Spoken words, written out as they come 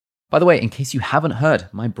By the way, in case you haven't heard,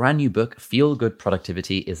 my brand new book, Feel Good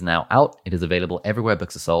Productivity, is now out. It is available everywhere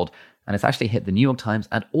books are sold, and it's actually hit the New York Times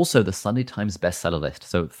and also the Sunday Times bestseller list.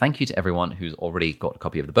 So thank you to everyone who's already got a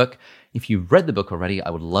copy of the book. If you've read the book already,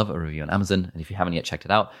 I would love a review on Amazon. And if you haven't yet checked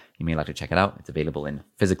it out, you may like to check it out. It's available in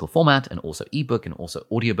physical format and also ebook and also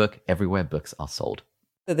audiobook everywhere books are sold.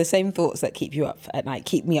 So the same thoughts that keep you up at night,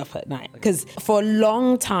 keep me up at night. Because for a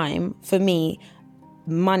long time, for me,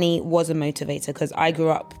 money was a motivator because I grew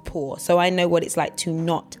up poor. So I know what it's like to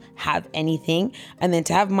not have anything. And then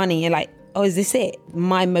to have money, you're like, oh, is this it?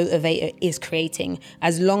 My motivator is creating.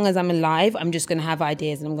 As long as I'm alive, I'm just going to have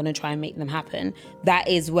ideas and I'm going to try and make them happen. That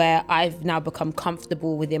is where I've now become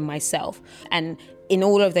comfortable within myself. And in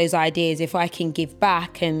all of those ideas, if I can give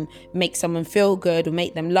back and make someone feel good or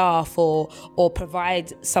make them laugh or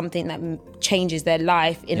provide something that changes their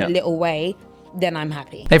life in a little way, then I'm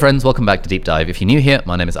happy. Hey friends, welcome back to Deep Dive. If you're new here,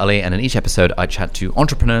 my name is Ali, and in each episode I chat to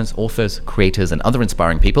entrepreneurs, authors, creators, and other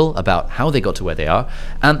inspiring people about how they got to where they are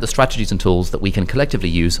and the strategies and tools that we can collectively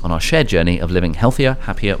use on our shared journey of living healthier,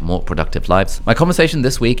 happier, more productive lives. My conversation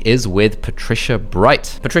this week is with Patricia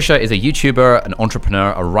Bright. Patricia is a YouTuber, an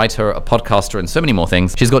entrepreneur, a writer, a podcaster, and so many more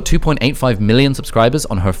things. She's got 2.85 million subscribers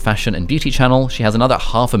on her fashion and beauty channel. She has another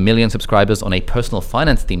 500,000 subscribers on a personal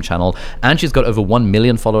finance themed channel, and she's got over 1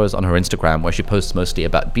 million followers on her Instagram, where she posts mostly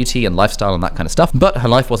about beauty and lifestyle and that kind of stuff. But her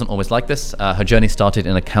life wasn't always like this. Her journey started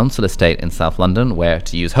in a council estate in South London, where,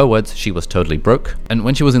 to use her words, she was totally broke. And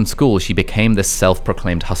when she was in school, she became this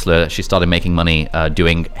self-proclaimed hustler. She started making money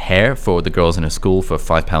doing hair for the girls in her school for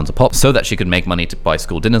 £5 a pop so that she could make money to buy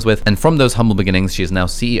school dinners with. And from those humble beginnings, she is now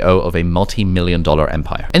CEO of a multi-million-dollar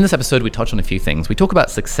empire. In this episode, we touch on a few things. We talk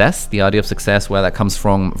about success, the idea of success, where that comes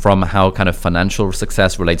from how kind of financial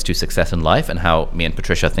success relates to success in life, and how me and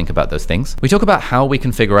Patricia think about those things. We talk about how we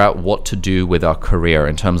can figure out what to do with our career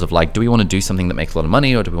in terms of like, do we want to do something that makes a lot of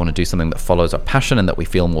money, or do we want to do something that follows our passion and that we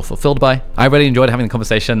feel more fulfilled by? I really enjoyed having the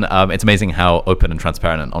conversation. It's amazing how open and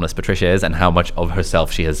transparent and honest Patricia is, and how much of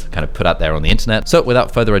herself she has kind of put out there on the internet. So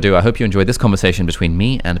without further ado, I hope you enjoyed this conversation between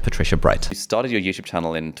me and Patricia Bright. You started your YouTube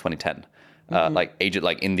channel in 2010, like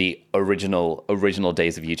in the original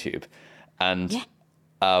days of YouTube, and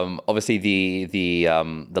obviously the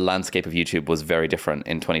landscape of YouTube was very different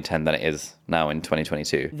in 2010 than it is now in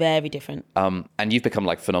 2022. Very different. And you've become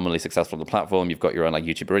like phenomenally successful on the platform. You've got your own like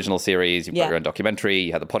YouTube original series. You've got your own documentary.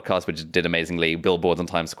 You had the podcast, which did amazingly. Billboards on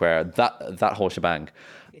Times Square. That whole shebang.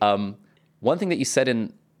 One thing that you said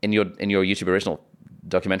in your YouTube original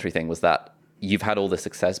documentary thing was that you've had all this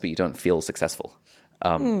success, but you don't feel successful.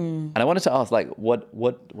 And I wanted to ask, like, what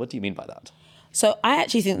do you mean by that? So I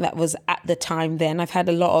actually think that was at the time then. I've had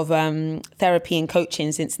a lot of therapy and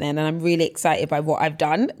coaching since then, and I'm really excited by what I've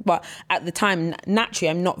done. But at the time, naturally,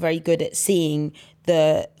 I'm not very good at seeing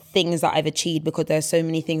the things that I've achieved because there's so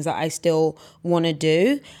many things that I still want to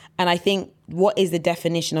do. And I think what is the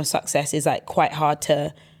definition of success is like quite hard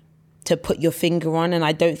to put your finger on. And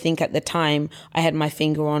I don't think at the time I had my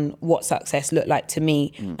finger on what success looked like to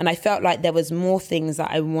me. And I felt like there was more things that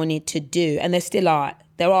I wanted to do, and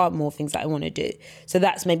there are more things that I want to do. So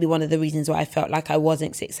that's maybe one of the reasons why I felt like I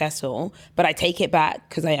wasn't successful. But I take it back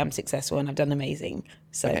because I am successful and I've done amazing.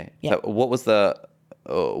 So, So what were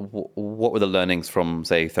the learnings from,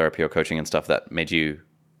 say, therapy or coaching and stuff that made you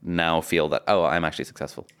now feel that, oh, I'm actually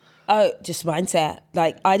successful? Oh, just mindset.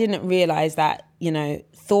 Like, I didn't realize that,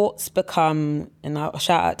 thoughts become, and I'll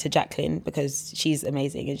shout out to Jacqueline because she's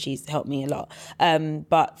amazing and she's helped me a lot.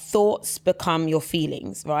 But thoughts become your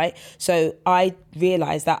feelings, right? So I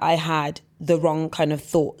realized that I had the wrong kind of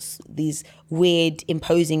thoughts, these weird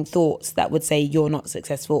imposing thoughts that would say you're not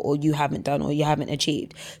successful or you haven't done or you haven't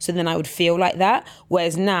achieved. So then I would feel like that.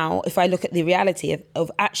 Whereas now, if I look at the reality of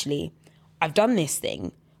actually, I've done this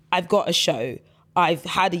thing, I've got a show, I've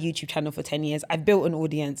had a YouTube channel for 10 years. I've built an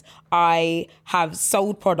audience. I have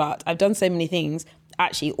sold product. I've done so many things.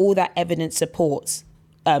 Actually, all that evidence supports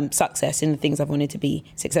success in the things I've wanted to be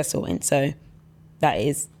successful in. So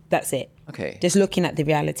that's it. Okay. Just looking at the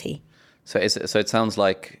reality. So it sounds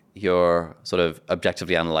like you're sort of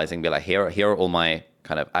objectively analyzing, be like, here are all my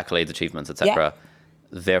kind of accolades, achievements, etc.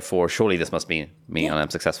 Therefore, surely this must mean and I'm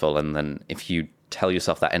successful. And then if you tell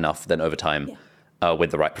yourself that enough, then over time,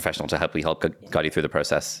 with the right professional to help guide you through the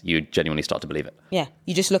process, you genuinely start to believe it. Yeah,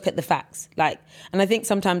 you just look at the facts. And I think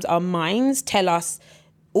sometimes our minds tell us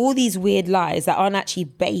all these weird lies that aren't actually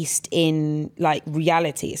based in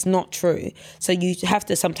reality. It's not true. So you have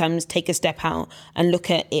to sometimes take a step out and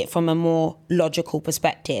look at it from a more logical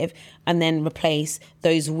perspective, and then replace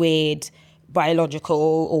those weird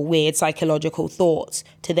biological or weird psychological thoughts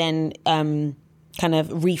to then kind of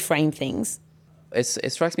reframe things.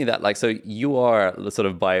 It strikes me that, like, so you are sort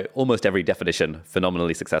of by almost every definition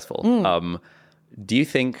phenomenally successful. Do you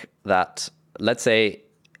think that, let's say,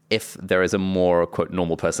 if there is a more, quote,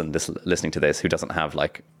 normal person listening to this who doesn't have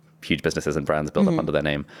like huge businesses and brands built up under their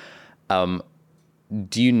name,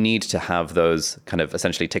 do you need to have those kind of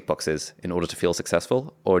essentially tick boxes in order to feel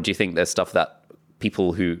successful? Or do you think there's stuff that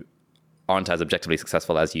people who aren't as objectively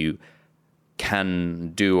successful as you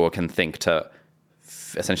can do or can think to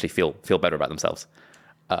essentially feel better about themselves?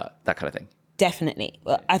 That kind of thing. Definitely.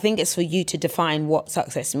 Well, I think it's for you to define what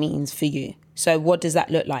success means for you. So what does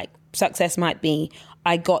that look like? Success might be,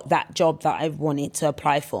 I got that job that I wanted to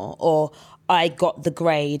apply for, or I got the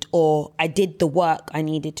grade, or I did the work I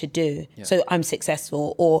needed to do. Yeah. So I'm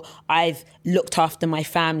successful, or I've looked after my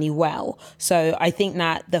family well. So I think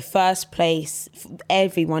that the first place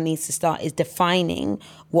everyone needs to start is defining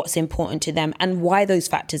what's important to them and why those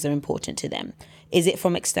factors are important to them. Is it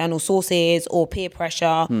from external sources or peer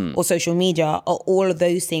pressure or social media? Are all of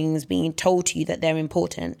those things being told to you that they're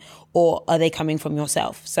important, or are they coming from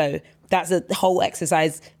yourself? So that's a whole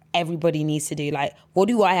exercise everybody needs to do. Like, what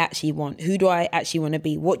do I actually want? Who do I actually want to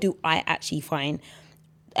be? What do I actually find?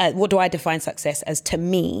 What do I define success as to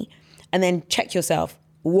me? And then check yourself.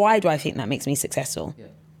 Why do I think that makes me successful? Yeah.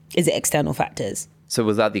 Is it external factors? So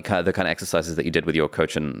was that the kind of exercises that you did with your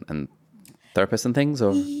coach and therapist and things,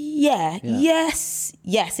 or? Yes,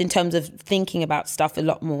 in terms of thinking about stuff a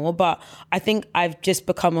lot more, but I think I've just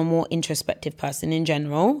become a more introspective person in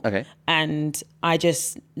general. Okay. And I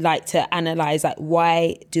just like to analyze, like,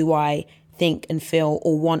 why do I think and feel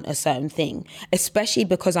or want a certain thing? Especially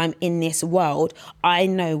because I'm in this world, I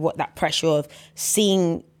know what that pressure of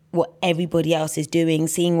seeing what everybody else is doing,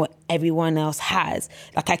 seeing what everyone else has.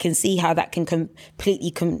 Like, I can see how that can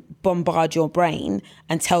completely bombard your brain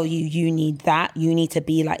and tell you, you need that, you need to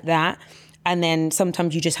be like that. And then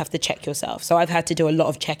sometimes you just have to check yourself. So I've had to do a lot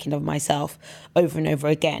of checking of myself over and over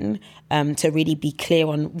again to really be clear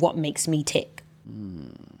on what makes me tick.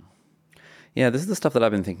 Yeah, this is the stuff that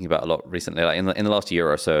I've been thinking about a lot recently. Like in the last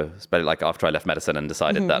year or so, especially like after I left medicine and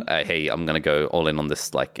decided that, hey, I'm going to go all in on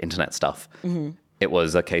this like internet stuff. It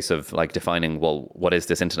was a case of like defining, well, what is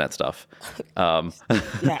this internet stuff? Still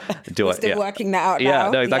working that out now.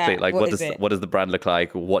 Yeah, no, exactly. Yeah. Like, what does the brand look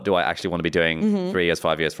like? What do I actually want to be doing 3 years,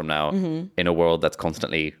 5 years from now in a world that's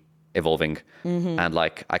constantly evolving? And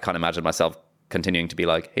like, I can't imagine myself continuing to be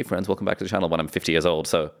like, hey friends, welcome back to the channel when I'm 50 years old.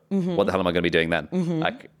 So what the hell am I going to be doing then?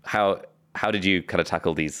 Like, how did you kind of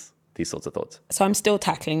tackle these sorts of thoughts? So I'm still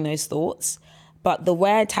tackling those thoughts. But the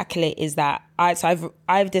way I tackle it is that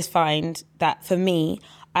I've defined that for me,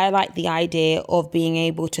 I like the idea of being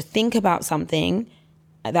able to think about something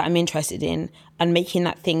that I'm interested in and making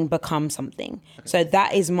that thing become something. Okay. So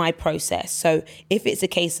that is my process. So if it's a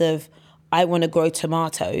case of I want to grow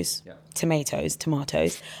tomatoes,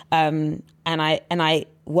 and I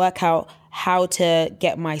work out how to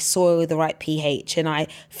get my soil the right pH, and I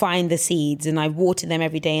find the seeds and I water them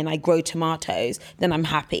every day and I grow tomatoes, then I'm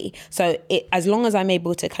happy. So as long as I'm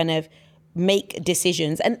able to kind of make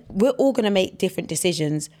decisions, and we're all going to make different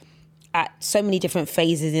decisions at so many different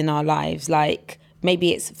phases in our lives. Like,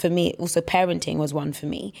 maybe it's, for me, also parenting was one for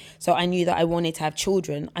me. So I knew that I wanted to have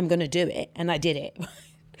children. I'm going to do it. And I did it.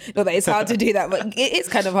 Not that it's hard to do that, but it's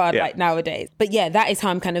kind of hard like nowadays. But yeah, that is how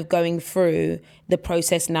I'm kind of going through the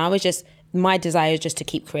process now. It's just, my desire is just to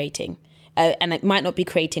keep creating. And it might not be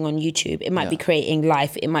creating on YouTube. It might be creating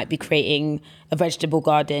life. It might be creating a vegetable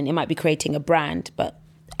garden. It might be creating a brand. But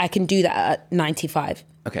I can do that at 95.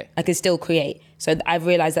 Okay. I can still create. So I've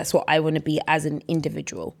realized that's what I want to be as an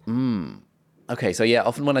individual. Okay, so yeah,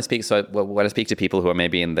 often when I speak to people who are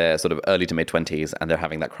maybe in their sort of early to mid 20s and they're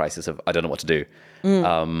having that crisis of, I don't know what to do.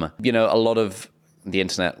 A lot of the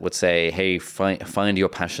internet would say, hey, find your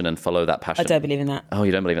passion and follow that passion. I don't believe in that. Oh,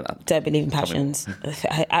 you don't believe in that? Don't believe in passions.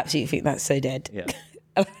 I absolutely think that's so dead. Yeah.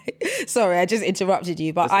 Sorry, I just interrupted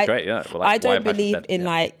you, but great, yeah. Well, I don't believe in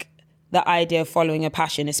like the idea of following a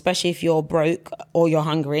passion, especially if you're broke or you're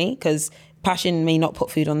hungry, because passion may not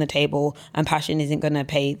put food on the table and passion isn't going to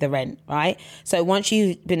pay the rent, right? So once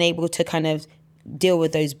you've been able to kind of deal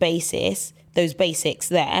with those basics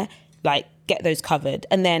there, like get those covered.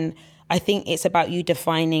 And then I think it's about you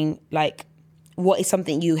defining like what is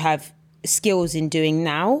something you have skills in doing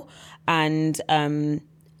now and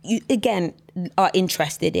you, again, are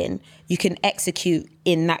interested in. You can execute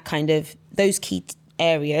in that kind of, those key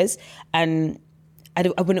areas. And I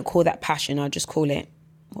wouldn't call that passion. I'd just call it,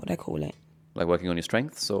 what would I call it? Like working on your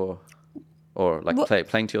strengths or like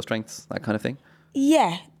playing to your strengths, that kind of thing?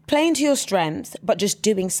 Yeah, playing to your strengths, but just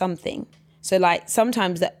doing something. So like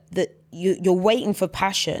sometimes that you're waiting for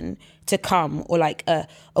passion to come, or like a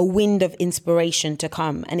wind of inspiration to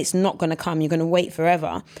come, and it's not going to come. You're going to wait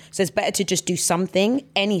forever. So it's better to just do something,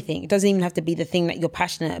 anything. It doesn't even have to be the thing that you're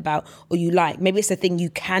passionate about or you like. Maybe it's the thing you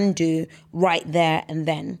can do right there and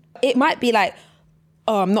then. It might be like,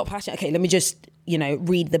 oh, I'm not passionate. Okay, let me just,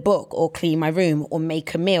 read the book or clean my room or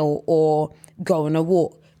make a meal or go on a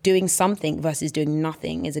walk. Doing something versus doing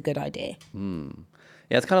nothing is a good idea.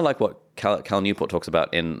 Yeah, it's kind of like what Cal Newport talks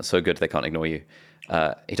about in So Good They Can't Ignore You.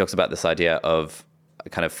 He talks about this idea of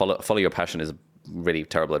kind of follow your passion is really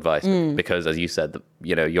terrible advice because, as you said,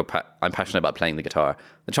 I'm passionate about playing the guitar.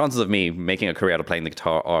 The chances of me making a career out of playing the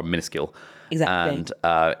guitar are minuscule. Exactly.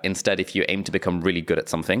 And instead, if you aim to become really good at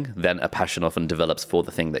something, then a passion often develops for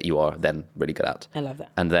the thing that you are then really good at. I love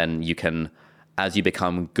that. And then you can, as you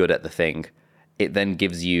become good at the thing, it then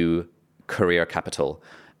gives you career capital.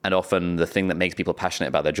 And often the thing that makes people passionate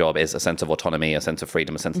about their job is a sense of autonomy, a sense of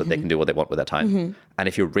freedom, a sense that they can do what they want with their time. And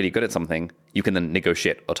if you're really good at something, you can then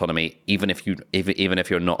negotiate autonomy. Even if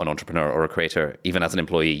you're not an entrepreneur or a creator, even as an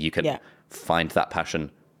employee, you can find that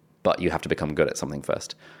passion, but you have to become good at something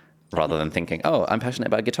first. Rather than thinking, oh, I'm passionate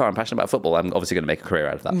about guitar, I'm passionate about football, I'm obviously going to make a career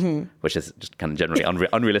out of that, which is just kind of generally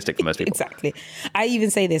unrealistic for most people. Exactly. I even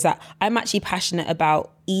say this, that I'm actually passionate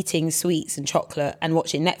about eating sweets and chocolate and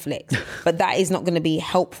watching Netflix, but that is not going to be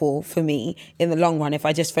helpful for me in the long run if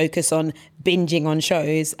I just focus on binging on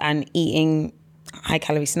shows and eating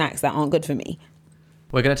high-calorie snacks that aren't good for me.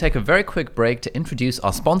 We're going to take a very quick break to introduce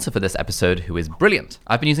our sponsor for this episode, who is Brilliant.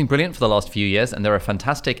 I've been using Brilliant for the last few years, and they're a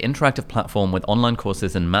fantastic interactive platform with online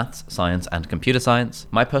courses in maths, science, and computer science.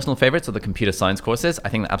 My personal favorites are the computer science courses. I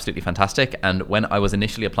think they're absolutely fantastic, and when I was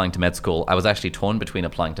initially applying to med school, I was actually torn between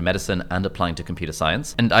applying to medicine and applying to computer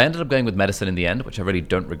science, and I ended up going with medicine in the end, which I really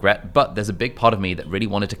don't regret, but there's a big part of me that really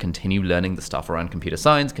wanted to continue learning the stuff around computer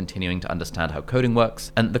science, continuing to understand how coding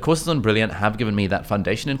works, and the courses on Brilliant have given me that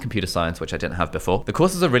foundation in computer science, which I didn't have before. The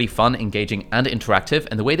courses are really fun, engaging, and interactive,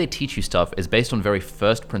 and the way they teach you stuff is based on very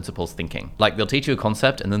first principles thinking. Like, they'll teach you a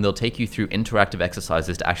concept, and then they'll take you through interactive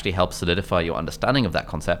exercises to actually help solidify your understanding of that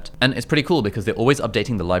concept. And it's pretty cool because they're always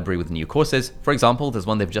updating the library with new courses. For example, there's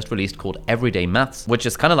one they've just released called Everyday Maths, which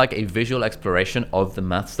is kind of like a visual exploration of the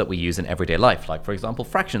maths that we use in everyday life, like, for example,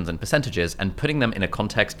 fractions and percentages, and putting them in a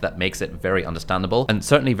context that makes it very understandable, and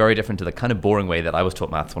certainly very different to the kind of boring way that I was taught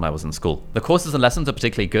maths when I was in school. The courses and lessons are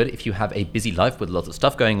particularly good if you have a busy life with lots of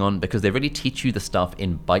stuff going on, because they really teach you the stuff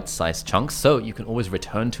in bite-sized chunks, so you can always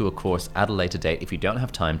return to a course at a later date if you don't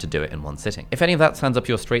have time to do it in one sitting. If any of that stands up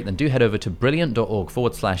your street, then do head over to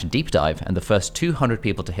brilliant.org/deep dive, and the first 200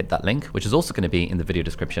 people to hit that link, which is also going to be in the video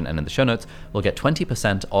description and in the show notes, will get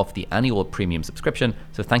 20% off the annual premium subscription.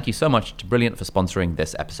 So thank you so much to Brilliant for sponsoring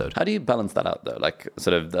this episode. How do you balance that out, though? Like,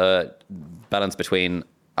 sort of the balance between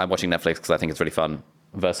I'm watching Netflix because I think it's really fun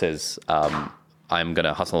versus I'm going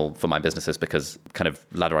to hustle for my businesses because kind of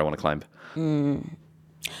ladder I want to climb.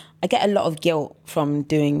 I get a lot of guilt from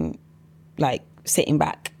doing, like, sitting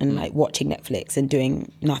back and like watching Netflix and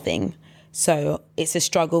doing nothing. So it's a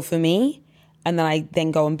struggle for me. And then I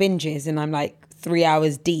then go on binges and I'm like 3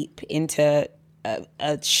 hours deep into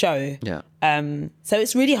a show. Yeah. So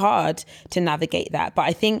it's really hard to navigate that. But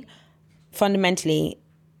I think fundamentally,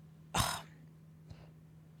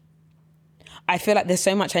 I feel like there's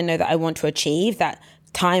so much I know that I want to achieve that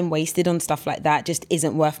time wasted on stuff like that just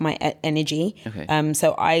isn't worth my energy. Okay.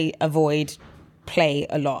 So I avoid play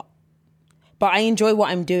a lot. But I enjoy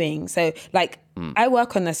what I'm doing. So like I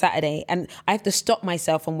work on a Saturday and I have to stop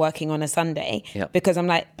myself from working on a Sunday because I'm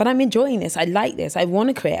like, but I'm enjoying this. I like this. I want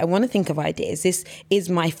to create. I want to think of ideas. This is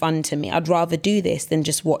my fun to me. I'd rather do this than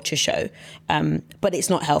just watch a show. But it's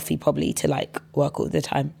not healthy probably to like work all the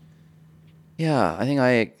time. Yeah, I think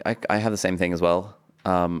I have the same thing as well,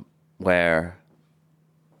 where,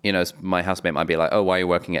 you know, my housemate might be like, oh, why are you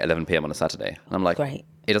working at 11 p.m. on a Saturday? And I'm like, Great.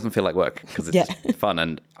 It doesn't feel like work because it's just fun.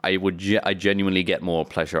 And I genuinely get more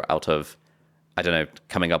pleasure out of, I don't know,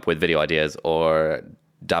 coming up with video ideas or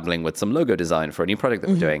dabbling with some logo design for a new project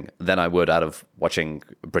that we're doing than I would out of watching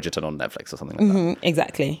Bridgerton on Netflix or something like that.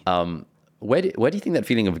 Exactly. Where do you think that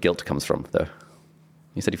feeling of guilt comes from, though?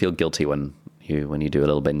 You said you feel guilty when you do a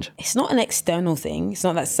little binge. It's not an external thing. It's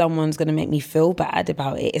not that someone's going to make me feel bad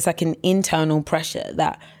about it. It's like an internal pressure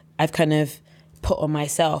that I've kind of put on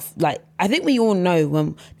myself. Like, I think we all know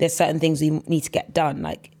when there's certain things we need to get done.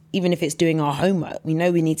 Like, even if it's doing our homework, we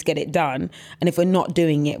know we need to get it done. And if we're not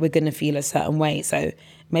doing it, we're going to feel a certain way. So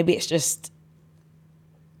maybe it's just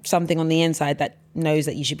something on the inside that knows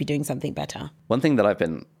that you should be doing something better. One thing that I've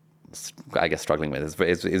been, I guess, struggling with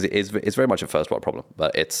is very much a first world problem.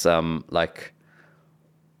 But it's like,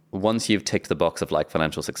 once you've ticked the box of like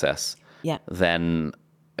financial success, then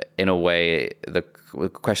in a way, the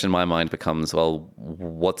question in my mind becomes, well,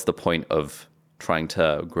 what's the point of trying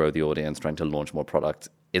to grow the audience, trying to launch more product?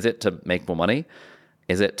 Is it to make more money?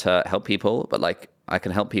 Is it to help people? But like, I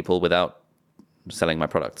can help people without selling my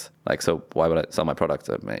product. Like, so why would I sell my product?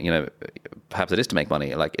 Perhaps it is to make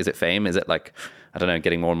money. Like, is it fame? Is it like, I don't know,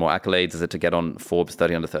 getting more and more accolades? Is it to get on Forbes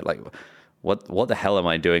 30 under 30? Like, what the hell am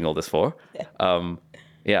I doing all this for? How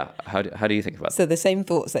do you think about it? So the same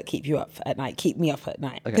thoughts that keep you up at night keep me up at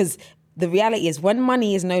night. Because the reality is, when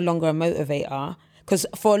money is no longer a motivator, because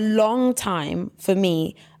for a long time, for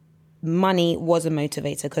me, money was a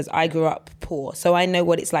motivator because I grew up poor. So I know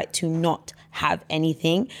what it's like to not have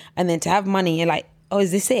anything. And then to have money, you're like, oh,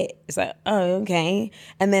 is this it? It's like, oh, okay.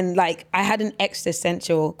 And then like I had an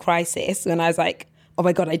existential crisis when I was like, oh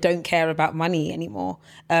my God, I don't care about money anymore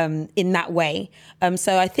in that way.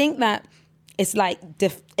 So I think that it's like,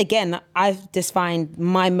 again, I've defined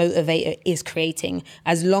my motivator is creating.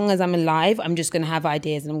 As long as I'm alive, I'm just going to have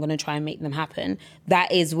ideas and I'm going to try and make them happen.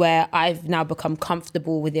 That is where I've now become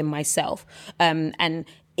comfortable within myself. And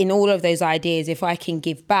in all of those ideas, if I can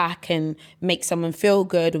give back and make someone feel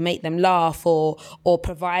good or make them laugh or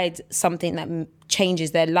provide something that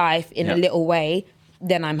changes their life in a little way,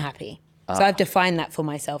 then I'm happy. So I've defined that for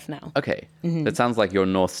myself now. Okay. It sounds like your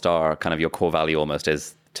North Star, kind of your core value almost,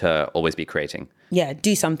 is to always be creating. Yeah,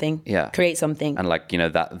 do something. Yeah. Create something. And like,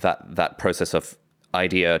 that process of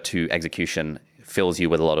idea to execution fills you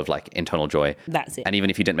with a lot of like internal joy. That's it. And even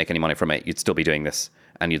if you didn't make any money from it, you'd still be doing this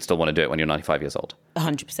and you'd still want to do it when you're 95 years old.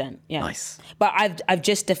 100%. Yeah. Nice. But I've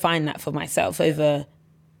just defined that for myself over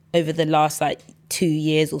the last like 2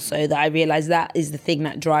 years or so, that I realized that is the thing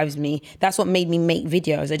that drives me. That's what made me make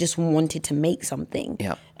videos. I just wanted to make something.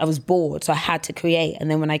 Yeah. I was bored, so I had to create.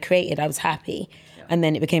 And then when I created, I was happy. And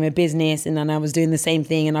then it became a business, and then I was doing the same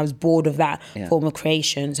thing, and I was bored of that form of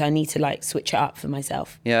creation. So I need to like switch it up for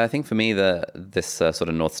myself. Yeah, I think for me, this sort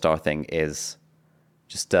of North Star thing is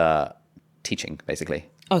just teaching, basically.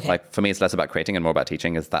 Okay. Like for me, it's less about creating and more about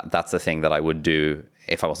teaching. That's the thing that I would do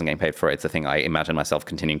if I wasn't getting paid for it. It's the thing I imagine myself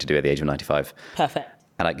continuing to do at the age of 95. Perfect.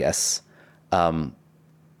 And I guess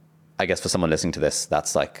for someone listening to this,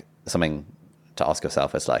 that's like something to ask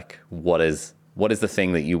yourself. It's like, what is the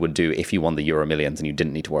thing that you would do if you won the Euro Millions and you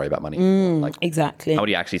didn't need to worry about money? Like, exactly. How would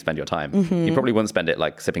you actually spend your time? You probably wouldn't spend it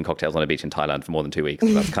like sipping cocktails on a beach in Thailand for more than 2 weeks.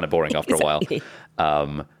 That's kind of boring after Exactly. a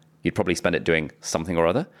while. You'd probably spend it doing something or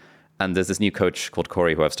other. And there's this new coach called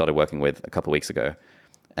Corey who I've started working with a couple of weeks ago.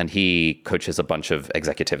 And he coaches a bunch of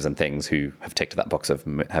executives and things who have ticked that box of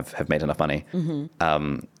have made enough money.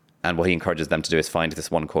 And what he encourages them to do is find this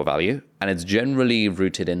one core value. And it's generally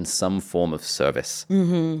rooted in some form of service.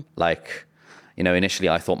 Like, initially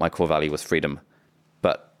I thought my core value was freedom.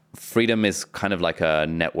 But freedom is kind of like a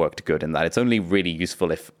networked good in that it's only really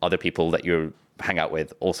useful if other people that you hang out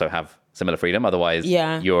with also have similar freedom. Otherwise,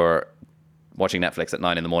 you're watching Netflix at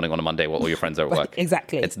 9 a.m. on a Monday while all your friends are at work.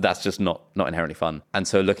 Exactly. That's just not inherently fun. And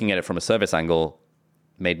so looking at it from a service angle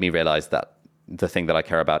made me realize that the thing that I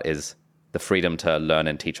care about is the freedom to learn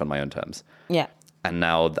and teach on my own terms. Yeah. And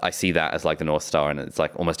now I see that as like the North Star, and it's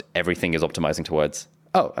like almost everything is optimizing towards,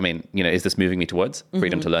 is this moving me towards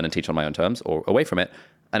freedom to learn and teach on my own terms or away from it?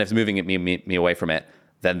 And if it's moving me away from it,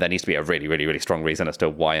 then there needs to be a really, really, really strong reason as to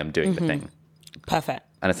why I'm doing the thing. Perfect.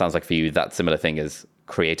 And it sounds like for you, that similar thing is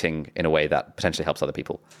creating in a way that potentially helps other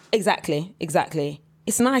people. Exactly.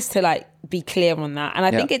 It's nice to like be clear on that. And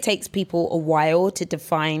I think it takes people a while to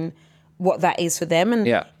define what that is for them.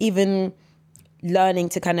 And even learning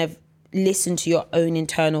to kind of listen to your own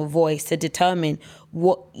internal voice to determine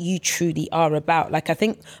what you truly are about. Like, I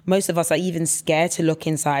think most of us are even scared to look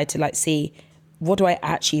inside to like see, what do I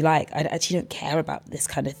actually like? I actually don't care about this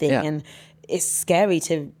kind of thing. And it's scary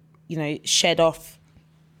to, shed off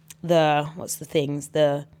the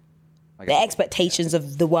expectations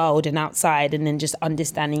of the world and outside, and then just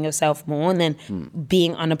understanding yourself more, and then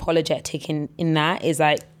being unapologetic in that is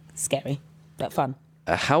like scary but fun.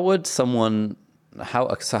 How would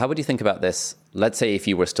you think about this? Let's say if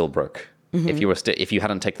you were still broke, if you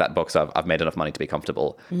hadn't ticked that box of I've made enough money to be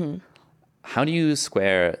comfortable, how do you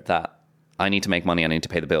square that I need to make money, I need to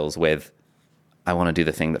pay the bills with I want to do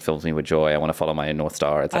the thing that fills me with joy, I want to follow my North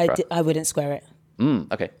Star, etc.? I wouldn't square it.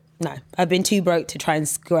 Okay. No, I've been too broke to try and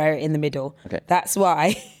square it in the middle. Okay. That's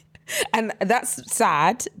why, and that's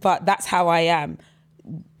sad, but that's how I am.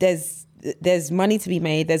 There's money to be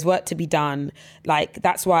made, there's work to be done. Like,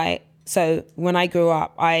 that's why. So when I grew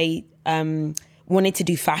up, I wanted to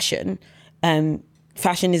do fashion.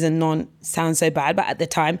 Fashion sounds so bad, but at the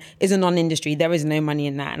time is a non-industry. There is no money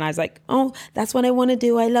in that. And I was like, oh, that's what I want to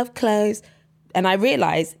do. I love clothes. And I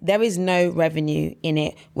realized there is no revenue in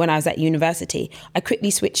it when I was at university. I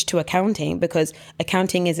quickly switched to accounting because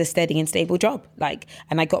accounting is a steady and stable job.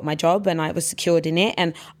 And I got my job and I was secured in it.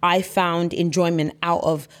 And I found enjoyment out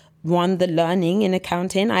of the learning in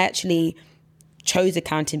accounting. I actually chose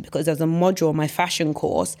accounting because there was a module on my fashion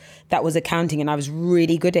course that was accounting and I was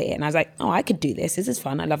really good at it. And I was like, oh, I could do this. This is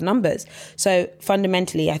fun. I love numbers. So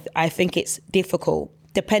fundamentally, I think it's difficult,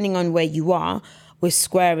 depending on where you are, with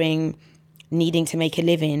squaring needing to make a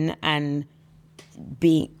living and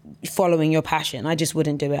be following your passion. I just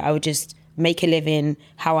wouldn't do it. I would just make a living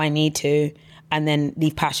how I need to and then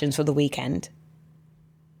leave passions for the weekend.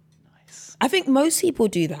 Nice. I think most people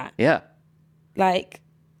do that. Yeah.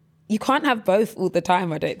 You can't have both all the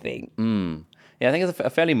time, I don't think. Yeah, I think it's a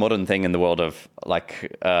fairly modern thing in the world of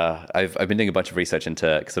I've been doing a bunch of research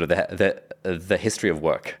into sort of the history of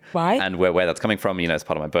work, right? And where that's coming from. As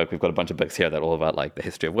part of my book, we've got a bunch of books here that are all about the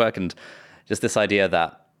history of work and just this idea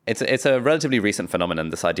that it's a relatively recent phenomenon.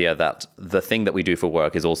 This idea that the thing that we do for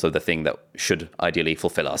work is also the thing that should ideally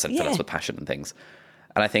fulfill us and fill us with passion and things.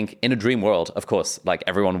 And I think in a dream world, of course,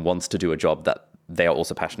 everyone wants to do a job that they are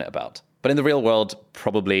also passionate about. But in the real world,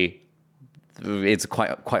 probably it's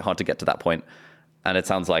quite hard to get to that point. And it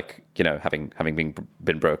sounds like, having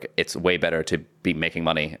been broke, it's way better to be making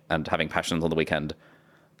money and having passions on the weekend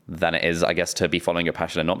than it is, I guess, to be following your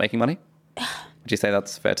passion and not making money. Would you say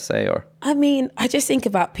that's fair to say? Or I mean, I just think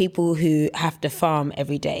about people who have to farm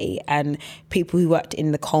every day and people who worked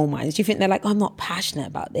in the coal mines. Do you think they're like, I'm not passionate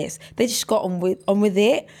about this? They just got on with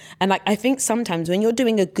it. And I think sometimes when you're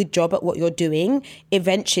doing a good job at what you're doing,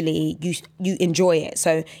 eventually you enjoy it.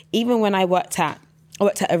 So even when I worked at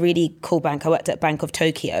a really cool bank. I worked at Bank of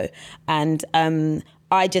Tokyo, and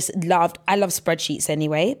I love spreadsheets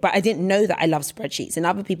anyway, but I didn't know that I love spreadsheets, and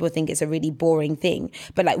other people think it's a really boring thing.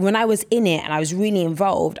 But when I was in it and I was really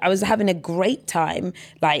involved, I was having a great time.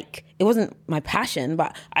 It wasn't my passion,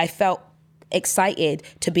 but I felt excited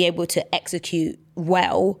to be able to execute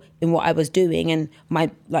well in what I was doing, and my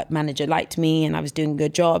manager liked me and I was doing a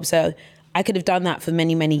good job. So I could have done that for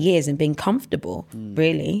many, many years and been comfortable,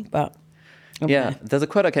 really, but... Okay. Yeah, there's a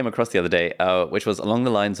quote I came across the other day, which was along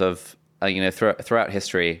the lines of, throughout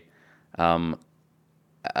history,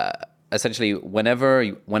 essentially,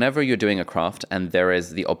 whenever you're doing a craft and there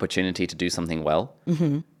is the opportunity to do something well,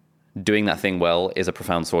 doing that thing well is a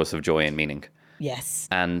profound source of joy and meaning. Yes.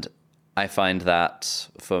 And I find that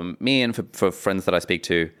for me and for friends that I speak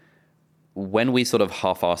to, when we sort of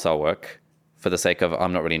half-ass our work for the sake of,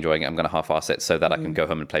 I'm not really enjoying it, I'm going to half-ass it so that I can go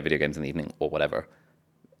home and play video games in the evening or whatever,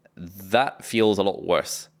 that feels a lot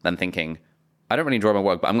worse than thinking, I don't really enjoy my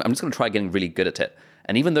work, but I'm just going to try getting really good at it.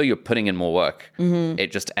 And even though you're putting in more work,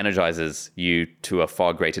 it just energizes you to a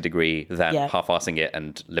far greater degree than half-assing it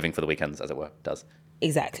and living for the weekends, as it were, does.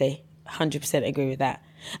 Exactly. 100% agree with that.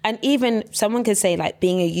 And even someone could say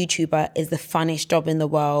being a YouTuber is the funnest job in the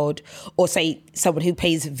world, or say someone who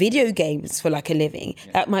plays video games for a living.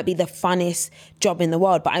 Yeah. That might be the funnest job in the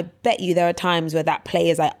world. But I bet you there are times where that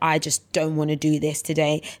player is I just don't want to do this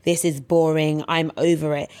today. This is boring. I'm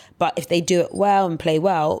over it. But if they do it well and play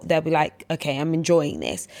well, they'll be okay, I'm enjoying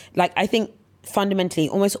this. I think fundamentally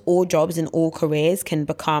almost all jobs and all careers can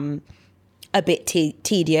become a bit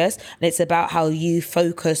tedious, and it's about how you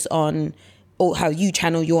focus on or how you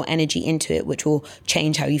channel your energy into it, which will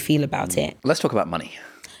change how you feel about it. Let's talk about money.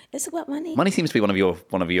 Let's talk about money. Money seems to be one of your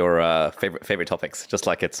favorite topics, just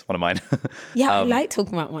like it's one of mine. Yeah, I like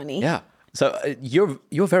talking about money. Yeah. So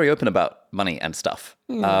you're very open about money and stuff,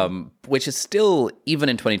 which is still, even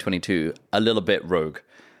in 2022, a little bit rogue.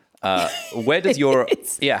 Where does your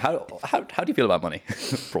how do you feel about money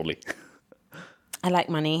broadly? I like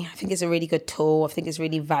money. I think it's a really good tool. I think it's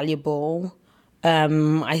really valuable.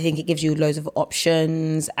 I think it gives you loads of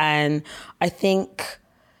options. And I think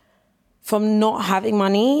from not having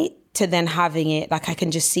money to then having it, I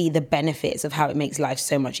can just see the benefits of how it makes life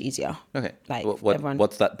so much easier. Okay.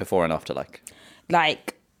 What's that before and after like?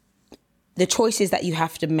 The choices that you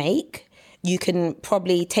have to make, you can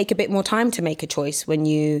probably take a bit more time to make a choice when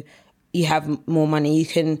you have more money. You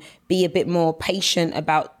can be a bit more patient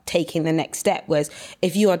about taking the next step. Whereas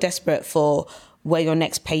if you are desperate for where your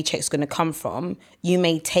next paycheck's going to come from, you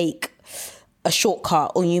may take a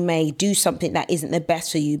shortcut, or you may do something that isn't the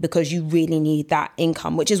best for you because you really need that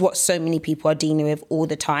income, which is what so many people are dealing with all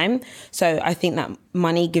the time. So I think that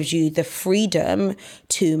money gives you the freedom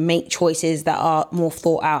to make choices that are more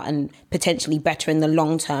thought out and potentially better in the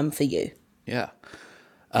long term for you. Yeah.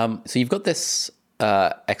 So you've got this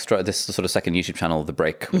this sort of second YouTube channel, The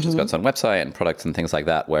Break, which has got its own website and products and things like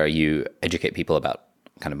that, where you educate people about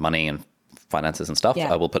kind of money and finances and stuff.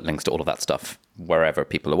 Yeah. I will put links to all of that stuff wherever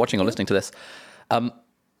people are watching or listening to this.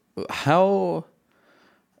 How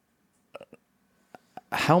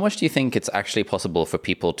much do you think it's actually possible for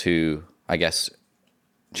people to, I guess,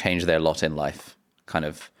 change their lot in life? Kind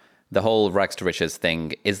of the whole rags to riches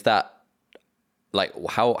thing. Is that like,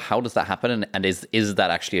 how does that happen? And is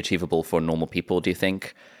that actually achievable for normal people, do you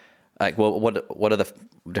think? Like, well, what are the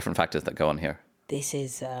different factors that go on here? This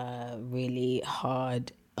is really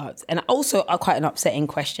hard. And also quite an upsetting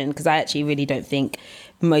question, because I actually really don't think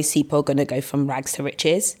most people are going to go from rags to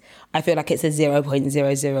riches. I feel like it's a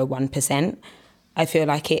 0.001%. I feel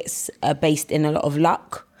like it's based in a lot of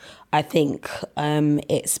luck. I think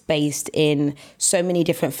it's based in so many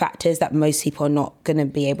different factors that most people are not going to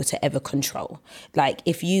be able to ever control. Like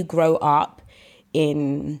if you grow up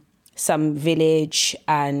in some village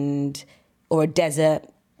or a desert,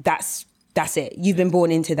 that's it. You've been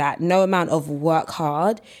born into that. No amount of work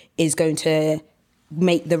hard is going to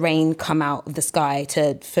make the rain come out of the sky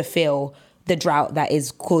to fulfill the drought that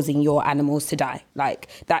is causing your animals to die. Like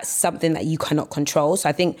that's something that you cannot control. So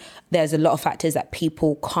I think there's a lot of factors that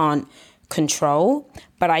people can't control,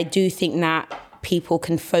 but I do think that people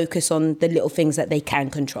can focus on the little things that they can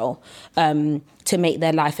control to make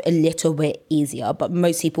their life a little bit easier. But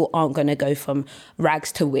most people aren't going to go from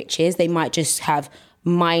rags to riches. They might just have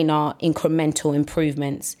minor incremental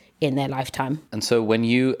improvements in their lifetime. And so when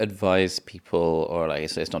you advise people, or like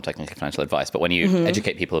it's not technically financial advice, but when you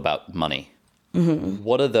educate people about money,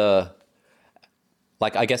 what are the,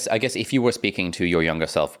 like, I guess if you were speaking to your younger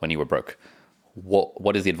self when you were broke,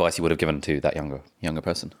 what is the advice you would have given to that younger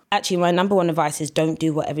person? Actually, my number one advice is don't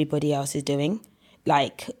do what everybody else is doing.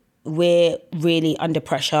 Like, we're really under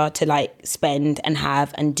pressure to like spend and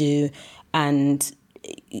have and do and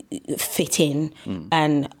fit in.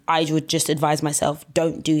 And I would just advise myself,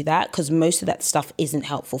 don't do that, because most of that stuff isn't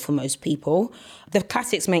helpful for most people. The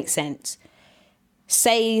classics make sense.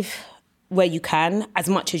 Save where you can, as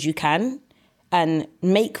much as you can, and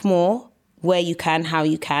make more where you can, how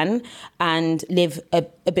you can, and live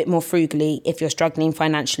a bit more frugally if you're struggling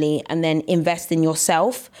financially, and then invest in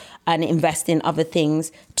yourself and invest in other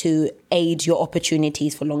things to aid your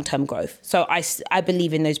opportunities for long-term growth. So I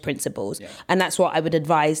believe in those principles. Yeah. And that's what I would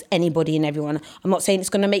advise anybody and everyone. I'm not saying it's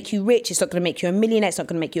going to make you rich. It's not going to make you a millionaire. It's not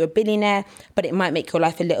going to make you a billionaire, but it might make your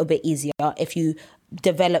life a little bit easier if you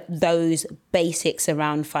develop those basics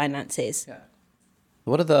around finances. Yeah.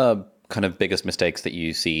 What are the kind of biggest mistakes that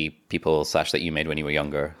you see people / that you made when you were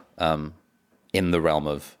younger in the realm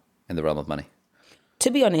of money? To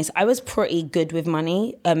be honest, I was pretty good with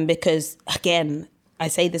money because, again, I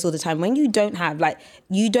say this all the time. When you don't have, I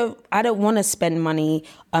don't want to spend money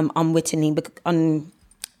unwittingly,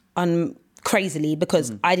 crazily,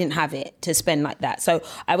 because I didn't have it to spend like that. So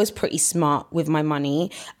I was pretty smart with my money,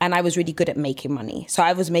 and I was really good at making money. So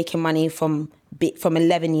I was making money from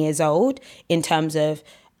 11 years old, in terms of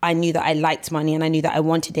I knew that I liked money and I knew that I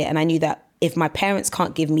wanted it, and I knew that if my parents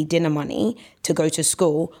can't give me dinner money to go to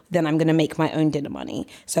school, then I'm going to make my own dinner money.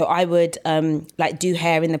 So I would do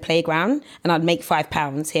hair in the playground, and I'd make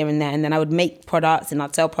 £5 here and there. And then I would make products and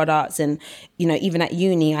I'd sell products. And, even at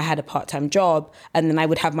uni, I had a part-time job, and then I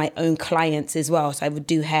would have my own clients as well. So I would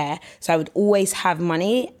do hair. So I would always have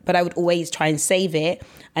money, but I would always try and save it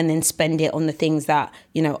and then spend it on the things that,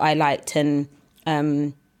 I liked and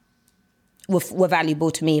were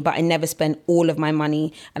valuable to me. But I never spent all of my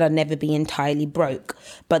money, and I'd never be entirely broke.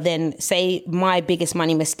 But then, say my biggest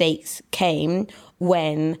money mistakes came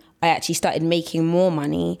when I actually started making more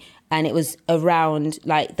money, and it was around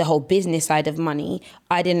like the whole business side of money.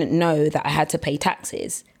 I didn't know that I had to pay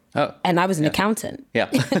taxes. Oh, and I was an accountant. Yeah.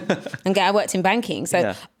 And I worked in banking.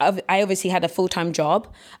 So I obviously had a full-time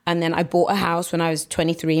job. And then I bought a house when I was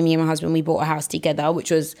 23. Me and my husband, we bought a house together,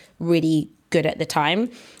 which was really good at the time.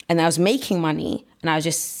 And I was making money, and I was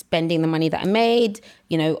just spending the money that I made,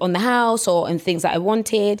 on the house or in things that I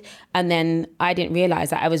wanted. And then I didn't realize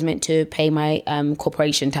that I was meant to pay my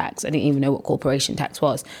corporation tax. I didn't even know what corporation tax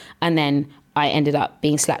was. And then I ended up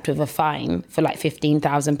being slapped with a fine for like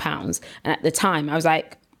 £15,000. And at the time I was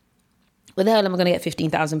like, where the hell am I going to get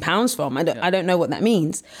 £15,000 from? I don't know what that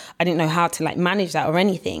means. I didn't know how to manage that or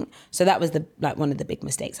anything. So that was one of the big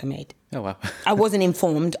mistakes I made. Oh, wow. I wasn't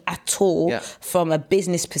informed at all from a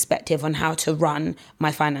business perspective on how to run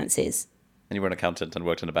my finances. And you were an accountant and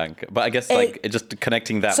worked in a bank. But I guess just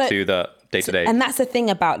connecting that day to day. And that's the thing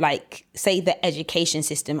about, like, say the education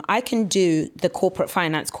system. I can do the corporate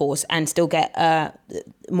finance course and still get a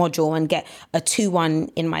module and get a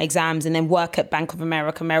 2-1 in my exams, and then work at Bank of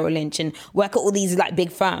America, Merrill Lynch, and work at all these like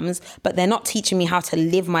big firms, but they're not teaching me how to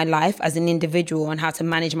live my life as an individual and how to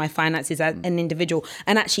manage my finances as an individual.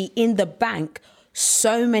 And actually in the bank,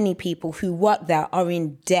 so many people who work there are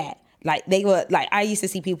in debt. Like I used to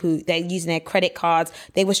see people who they're using their credit cards,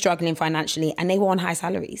 they were struggling financially and they were on high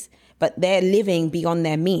salaries, but they're living beyond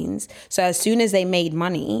their means. So as soon as they made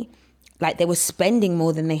money, like they were spending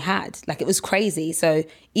more than they had. Like it was crazy. So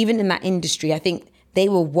even in that industry, I think they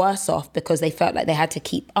were worse off because they felt like they had to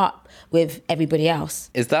keep up with everybody else.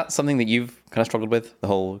 Is that something that you've kind of struggled with, the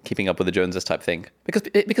whole keeping up with the Joneses type thing?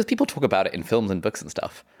 Because people talk about it in films and books and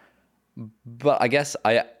stuff. But I guess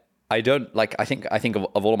I don't, like, I think of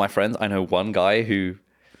all of my friends, I know one guy who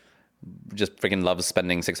just freaking loves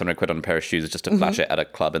spending 600 quid on a pair of shoes just to flash it at a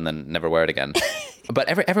club and then never wear it again. But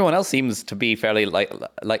everyone else seems to be fairly like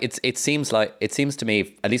it seems to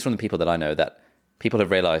me, at least from the people that I know, that people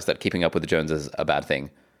have realized that keeping up with the Joneses is a bad thing.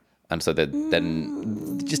 And so that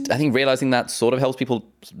then just, I think realizing that sort of helps people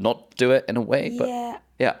not do it in a way. But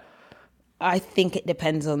yeah. I think it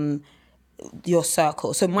depends on your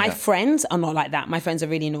circle. So my friends are not like that. My friends are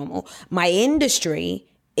really normal. My industry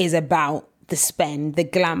is about the spend, the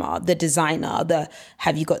glamour, the designer,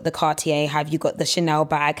 have you got the Cartier, have you got the Chanel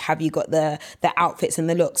bag, have you got the outfits and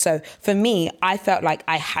the look. So for me, I felt like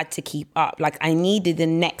I had to keep up. Like I needed the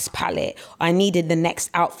next palette, I needed the next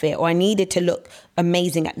outfit, or I needed to look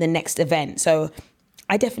amazing at the next event. So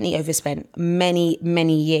I definitely overspent many,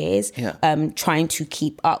 many years trying to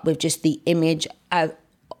keep up with just the image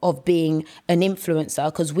of being an influencer,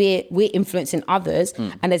 because we're influencing others,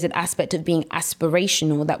 and there's an aspect of being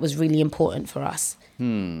aspirational that was really important for us.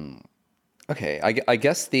 Okay, I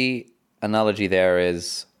guess the analogy there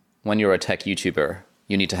is when you're a tech YouTuber,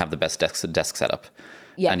 you need to have the best desk setup.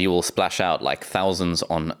 Yeah. And you will splash out like thousands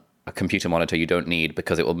on a computer monitor you don't need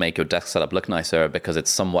because it will make your desk setup look nicer, because it's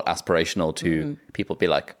somewhat aspirational to people be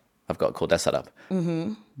like, I've got a cool desk setup.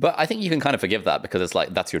 But I think you can kind of forgive that because it's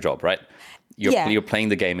like, that's your job, right? You're playing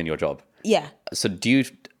the game in your job. Yeah. So do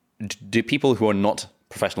people who are not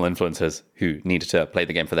professional influencers who need to play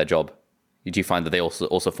the game for their job, do you find that they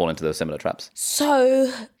also fall into those similar traps?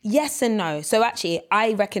 So yes and no. So actually,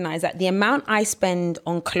 I recognize that the amount I spend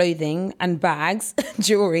on clothing and bags,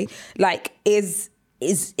 jewelry, like is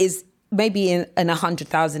maybe in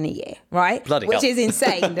 100,000 a year, right? Bloody Which hell. is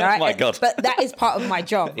insane, right? My God. But that is part of my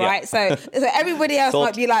job, right? So everybody else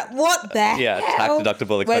might be like, what the hell? Tax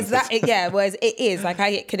deductible expenses. Whereas it is, like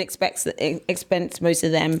I can expense most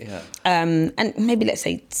of them. Yeah. And maybe let's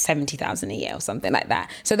say 70,000 a year or something like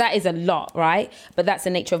that. So that is a lot, right? But that's the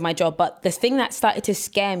nature of my job. But the thing that started to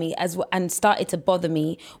scare me and started to bother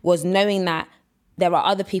me was knowing that there are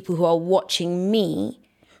other people who are watching me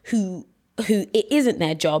who it isn't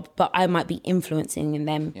their job, but I might be influencing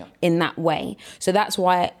them in that way. So that's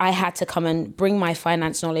why I had to come and bring my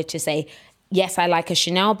finance knowledge to say, yes, I like a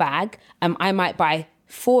Chanel bag. I might buy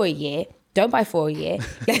 4 a year. Don't buy 4 a year.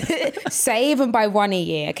 Save and buy 1 a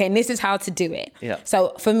year. Okay, and this is how to do it. Yeah.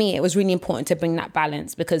 So for me, it was really important to bring that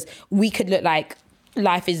balance, because we could look like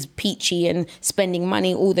life is peachy and spending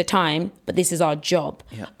money all the time, but this is our job.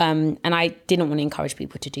 Yeah. And I didn't want to encourage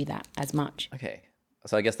people to do that as much. Okay.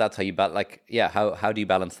 So I guess that's how you how do you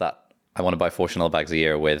balance that? I want to buy 4 Chanel bags a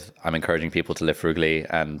year with, I'm encouraging people to live frugally,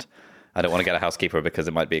 and I don't want to get a housekeeper because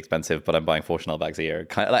it might be expensive, but I'm buying 4 Chanel bags a year.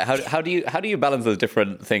 Kind of like how do you balance those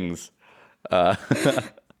different things? I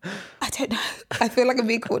don't know. I feel like I'm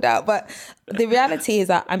being called out, but the reality is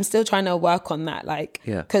that I'm still trying to work on that.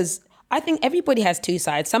 Because I think everybody has two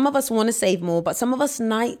sides. Some of us want to save more, but some of us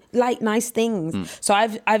like nice things. So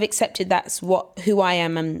I've accepted that's who I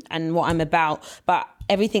am and what I'm about. But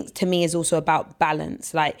everything to me is also about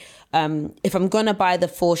balance. Like if I'm gonna buy the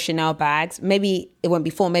 4 Chanel bags, maybe it won't be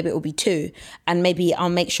 4, maybe it will be 2, and maybe I'll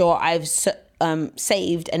make sure I've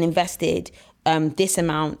saved and invested this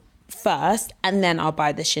amount first, and then I'll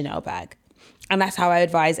buy the Chanel bag. And that's how I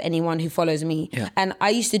advise anyone who follows me. Yeah. And I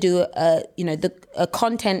used to do, a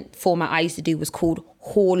content format I used to do was called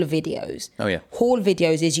haul videos. Oh, yeah. Haul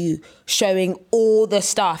videos is you showing all the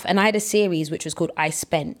stuff. And I had a series which was called I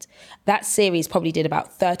Spent. That series probably did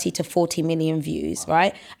about 30 to 40 million views,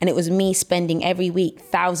 right? And it was me spending every week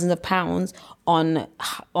thousands of pounds on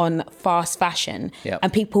fast fashion. Yep.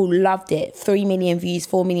 And people loved it. 3 million views,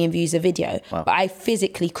 4 million views a video. Wow. But I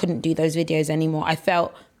physically couldn't do those videos anymore. I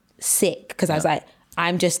felt sick because I was like,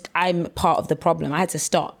 I'm part of the problem. I had to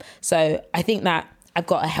stop. So I think that I've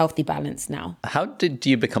got a healthy balance now. How did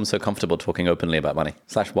you become so comfortable talking openly about money?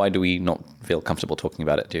 / why do we not feel comfortable talking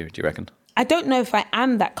about it? Do you reckon? I don't know if I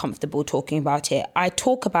am that comfortable talking about it. I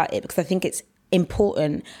talk about it because I think it's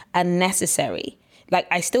important and necessary. Like,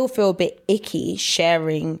 I still feel a bit icky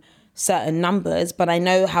sharing certain numbers, but I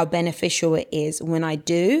know how beneficial it is when I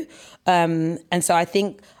do. And so I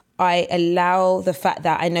think I allow the fact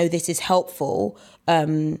that I know this is helpful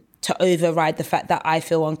to override the fact that I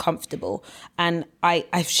feel uncomfortable. And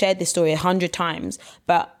I've shared this story 100 times,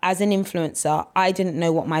 but as an influencer, I didn't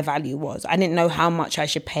know what my value was. I didn't know how much I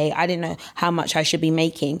should pay. I didn't know how much I should be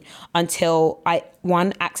making until I,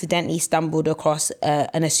 one, accidentally stumbled across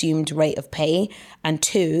an assumed rate of pay, and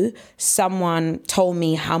two, someone told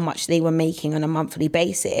me how much they were making on a monthly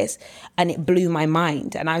basis, and it blew my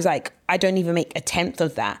mind. And I was like, I don't even make a tenth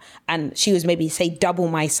of that. And she was maybe, say, double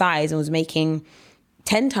my size and was making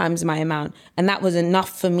 10 times my amount. And that was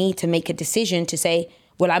enough for me to make a decision to say,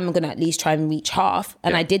 well, I'm going to at least try and reach half.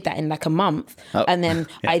 And I did that in like a month. And then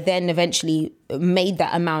I then eventually made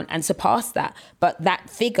that amount and surpassed that. But that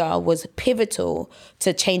figure was pivotal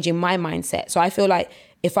to changing my mindset. So I feel like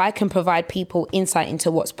if I can provide people insight into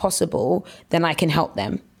what's possible, then I can help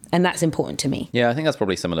them. And that's important to me. Yeah, I think that's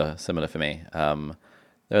probably similar for me.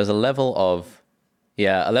 There's a level of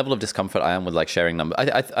discomfort I am with like sharing numbers.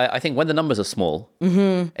 I think when the numbers are small,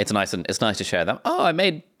 it's nice to share them. Oh, I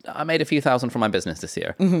made a few thousand from my business this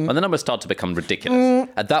year. When the numbers start to become ridiculous,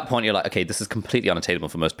 at that point you're like, okay, this is completely unattainable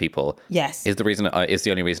for most people. Yes, is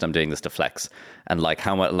the only reason I'm doing this to flex, and like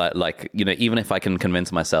how much like you know, even if I can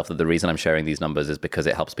convince myself that the reason I'm sharing these numbers is because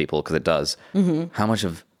it helps people, because it does. How much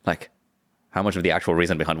of the actual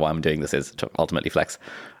reason behind why I'm doing this is to ultimately flex?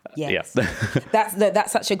 Yes.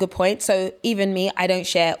 That's such a good point. So even me, I don't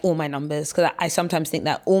share all my numbers because I sometimes think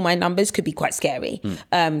that all my numbers could be quite scary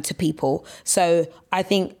to people. So I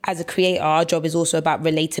think as a creator, our job is also about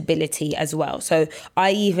relatability as well. So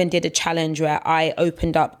I even did a challenge where I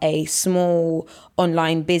opened up a small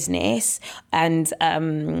online business and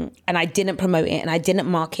I didn't promote it and I didn't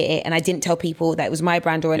market it and I didn't tell people that it was my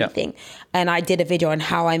brand or anything. And I did a video on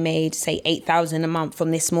how I made, say, 8,000 a month from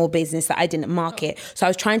this small business that I didn't market. So I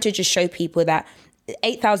was trying to just show people that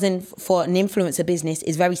 8,000 for an influencer business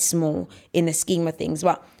is very small in the scheme of things,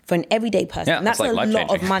 but for an everyday person, that's like a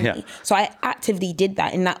lot of money. So I actively did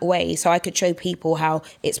that in that way so I could show people how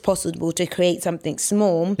it's possible to create something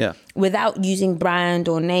small without using brand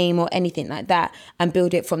or name or anything like that and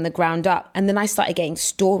build it from the ground up. And then I started getting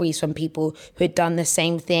stories from people who had done the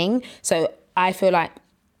same thing. So I feel like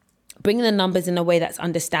bringing the numbers in a way that's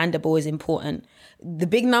understandable is important. The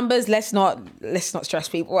big numbers, let's not stress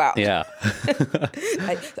people out. Yeah.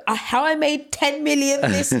 Like, how I made 10 million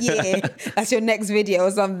this year. That's your next video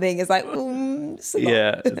or something. It's like, it's a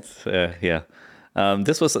lot.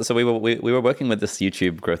 This was, so we were working with this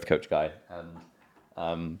YouTube growth coach guy,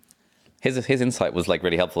 and his insight was like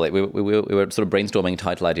really helpful. Like we were sort of brainstorming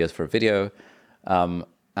title ideas for a video,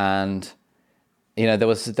 and you know, there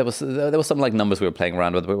was some like numbers we were playing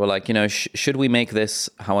around with. We were like, you know, should we make this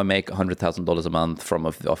how I make $100,000 a month from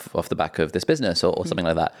off the back of this business or something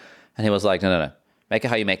like that? And he was like, no. Make it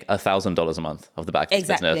how you make $1,000 a month off the back of this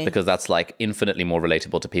business, because that's like infinitely more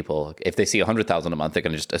relatable to people. If they see 100,000 a month, they're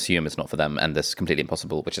going to just assume it's not for them, and that's completely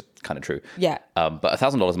impossible, which is kind of true. Yeah. But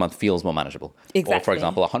 $1,000 a month feels more manageable. Exactly. Or for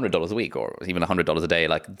example, $100 a week, or even $100 a day,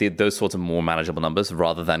 like those sorts of more manageable numbers,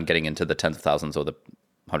 rather than getting into the tens of thousands or the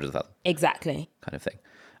hundreds of thousands. Exactly. Kind of thing.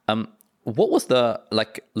 What was the,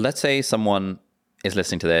 like, let's say someone is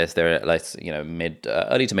listening to this, they're like, you know,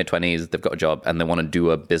 early to mid 20s, they've got a job and they want to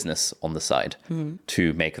do a business on the side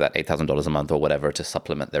to make that $8,000 a month or whatever to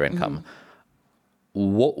supplement their income.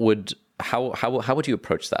 How would you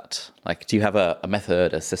approach that? Like, do you have a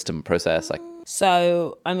method, a system, process? Like,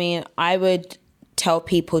 so, I mean, I would tell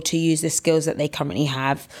people to use the skills that they currently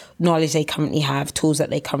have, knowledge they currently have, tools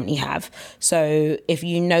that they currently have. So if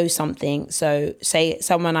you know something, so say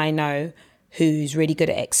someone I know who's really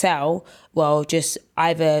good at Excel, well, just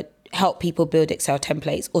either help people build Excel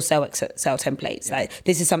templates or sell Excel templates. Yeah. Like,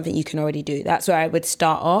 this is something you can already do. That's where I would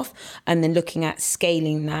start off, and then looking at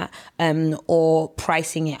scaling that or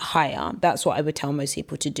pricing it higher. That's what I would tell most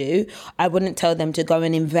people to do. I wouldn't tell them to go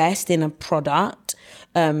and invest in a product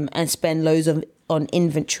and spend loads on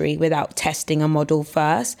inventory without testing a model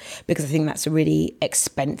first, because I think that's really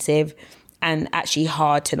expensive and actually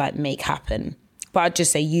hard to like make happen. But I'd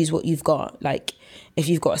just say use what you've got. Like, if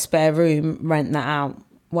you've got a spare room, rent that out.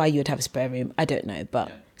 Why you would have a spare room, I don't know,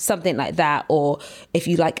 but something like that. Or if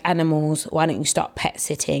you like animals, why don't you start pet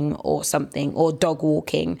sitting or something, or dog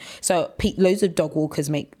walking? So loads of dog walkers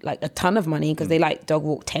make like a ton of money because they like dog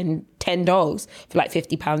walk 10 dogs for like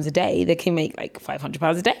 £50 a day. They can make like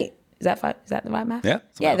 £500 a day. Is that five? Is that the right math? Yeah.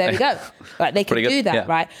 Yeah, there we go. Right, they can Pretty good, do that, yeah.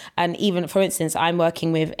 right? And even, for instance, I'm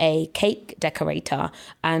working with a cake decorator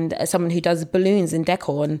and someone who does balloons and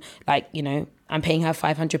decor, and like, you know, I'm paying her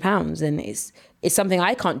 £500, and it's something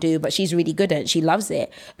I can't do, but she's really good at it. She loves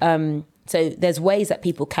it. So there's ways that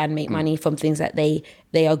people can make money from things that they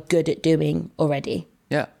are good at doing already.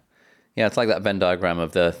 Yeah. Yeah, it's like that Venn diagram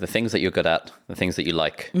of the things that you're good at, the things that you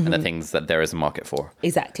like, and the things that there is a market for.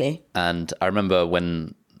 Exactly. And I remember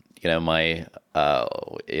when, you know,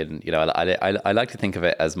 I like to think of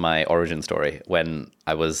it as my origin story. When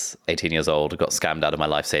I was 18 years old, got scammed out of my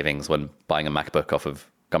life savings when buying a MacBook off of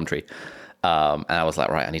Gumtree. And I was like,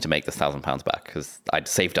 right, I need to make this £1,000 back, because I'd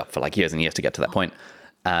saved up for like years and years to get to that point.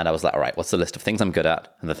 And I was like, all right, what's the list of things I'm good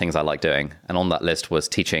at and the things I like doing? And on that list was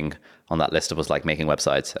teaching. On that list was like making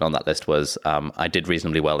websites. And on that list was, I did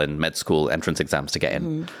reasonably well in med school entrance exams to get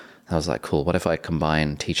in. I was like, cool, what if I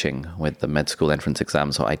combine teaching with the med school entrance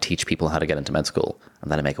exam? So I teach people how to get into med school,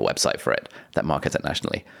 and then I make a website for it that markets it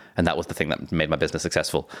nationally. And that was the thing that made my business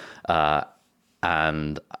successful.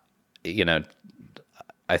 And, you know,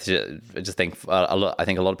 I just think I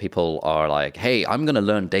think a lot of people are like, hey, I'm going to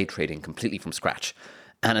learn day trading completely from scratch,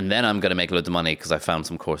 and then I'm going to make loads of money because I found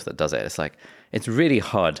some course that does it. It's like, it's really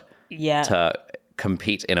hard to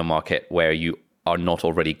compete in a market where you are not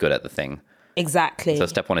already good at the thing. Exactly. So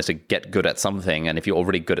step one is to get good at something, and if you're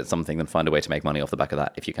already good at something, then find a way to make money off the back of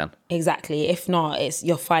that if you can. Exactly. If not,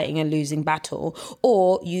 you're fighting a losing battle,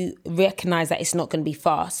 or you recognize that it's not going to be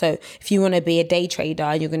fast. So if you want to be a day trader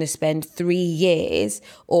and you're going to spend 3 years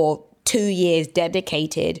or 2 years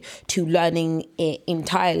dedicated to learning it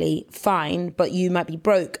entirely, fine, but you might be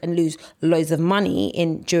broke and lose loads of money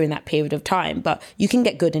during that period of time. But you can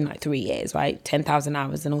get good in like 3 years, right? 10,000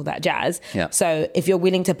 hours and all that jazz. Yeah. So if you're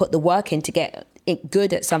willing to put the work in to get it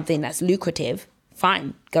good at something that's lucrative,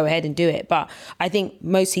 fine, go ahead and do it. But I think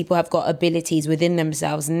most people have got abilities within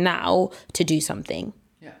themselves now to do something.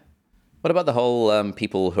 Yeah. What about the whole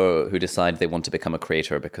people who decide they want to become a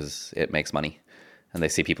creator because it makes money? And they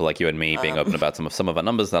see people like you and me being open about some of our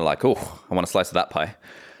numbers. They're like, oh, I want a slice of that pie.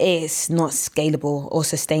 It's not scalable or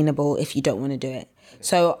sustainable if you don't want to do it.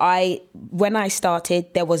 So when I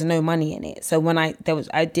started, there was no money in it. So when I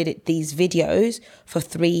did these videos for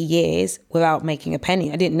 3 years without making a penny.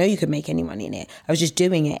 I didn't know you could make any money in it. I was just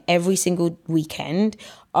doing it every single weekend,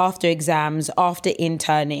 after exams, after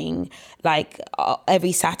interning, like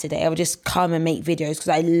every Saturday. I would just come and make videos because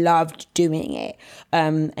I loved doing it.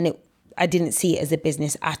 I didn't see it as a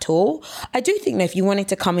business at all. I do think that if you wanted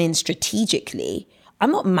to come in strategically,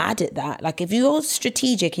 I'm not mad at that. Like if you're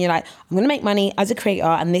strategic and you're like, I'm going to make money as a creator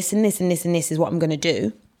and this and this and this and this is what I'm going to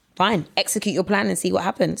do, fine. Execute your plan and see what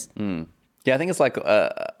happens. Yeah, I think it's like,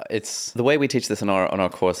 it's the way we teach this on our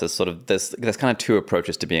course is sort of, there's kind of two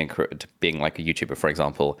approaches to being like a YouTuber, for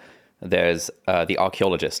example. There's the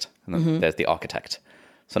archaeologist and then there's the architect.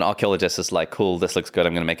 So an archaeologist is like, cool, this looks good.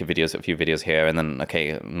 I'm going to make a few videos here. And then,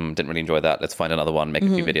 okay, didn't really enjoy that. Let's find another one, make a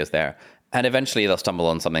few videos there. And eventually they'll stumble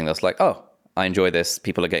on something that's like, oh, I enjoy this.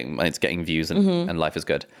 People are getting views and life is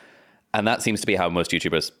good. And that seems to be how most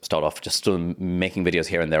YouTubers start off, just still making videos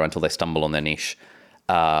here and there until they stumble on their niche.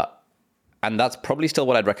 And that's probably still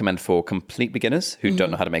what I'd recommend for complete beginners who don't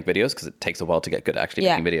know how to make videos, because it takes a while to get good at actually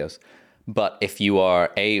making videos. But if you are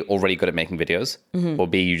A, already good at making videos, or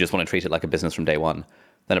B, you just want to treat it like a business from day one,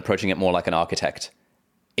 then approaching it more like an architect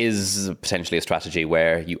is potentially a strategy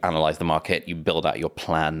where you analyze the market, you build out your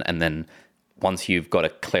plan, and then once you've got a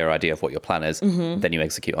clear idea of what your plan is, then you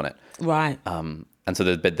execute on it. Right. And so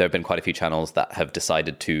there have been quite a few channels that have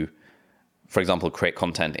decided to, for example, create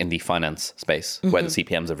content in the finance space where the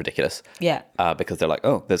CPMs are ridiculous. Yeah. Because they're like,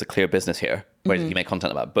 oh, there's a clear business here. Whereas if you make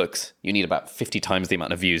content about books, you need about 50 times the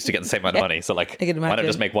amount of views to get the same amount of money. So like, why not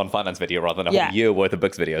just make one finance video rather than a whole year worth of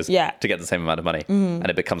books videos to get the same amount of money? And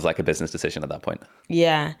it becomes like a business decision at that point.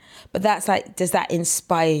 Yeah. But that's like, does that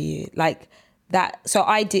inspire you? Like that. So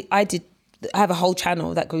I have a whole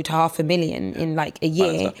channel that grew to 500,000 in like a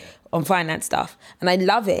year on finance stuff. And I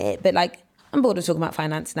love it. But like, I'm bored of talking about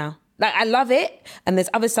finance now. Like I love it, and there's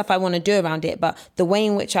other stuff I want to do around it, but the way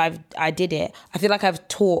in which I did it, I feel like I've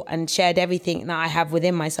taught and shared everything that I have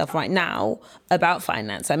within myself right now about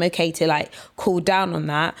finance. I'm okay to like cool down on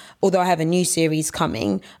that, although I have a new series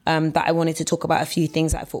coming that I wanted to talk about a few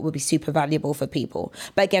things that I thought would be super valuable for people.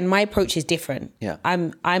 But again, my approach is different. Yeah.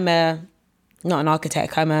 I'm not an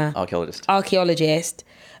architect, I'm a archaeologist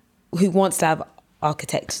who wants to have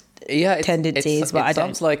architect tendencies, but I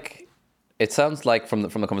don't. It sounds like from the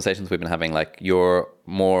conversations we've been having, like you're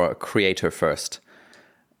more creator first,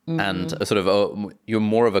 and sort of you're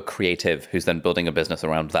more of a creative who's then building a business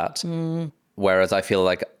around that. Whereas I feel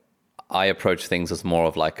like I approach things as more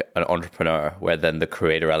of like an entrepreneur, where then the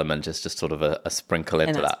creator element is just sort of a sprinkle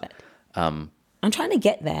into that. I'm trying to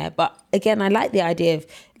get there, but again, I like the idea of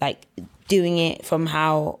like doing it from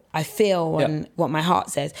how I feel and what my heart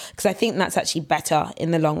says, because I think that's actually better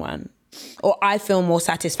in the long run. Or I feel more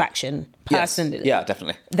satisfaction personally. Yes. Yeah,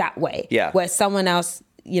 definitely. That way. Yeah. Where someone else,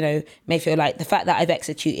 you know, may feel like the fact that I've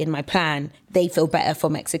executed my plan, they feel better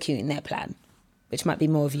from executing their plan, which might be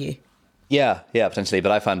more of you. Yeah, potentially.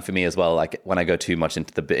 But I find for me as well, like when I go too much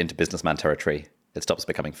into businessman territory, it stops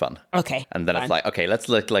becoming fun. Okay. And then it's like, okay, let's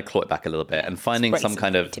like claw it back a little bit, and finding some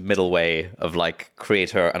kind of middle way of like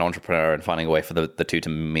creator and entrepreneur, and finding a way for the two to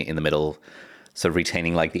meet in the middle. So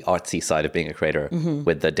retaining like the artsy side of being a creator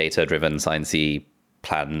with the data-driven, sciencey,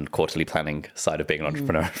 quarterly planning side of being an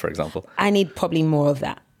entrepreneur, for example. I need probably more of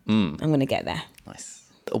that. I'm going to get there. Nice.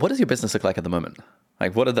 What does your business look like at the moment?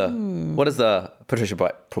 Like, what does the Patricia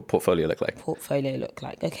Bright portfolio look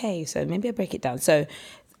like? Okay, so maybe I break it down. So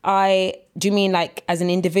do you mean like as an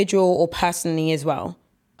individual or personally as well?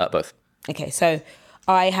 Both. Okay, so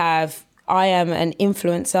I am an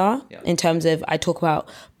influencer in terms of I talk about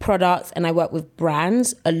products and I work with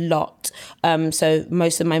brands a lot. So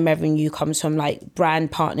most of my revenue comes from like brand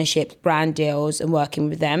partnerships, brand deals, and working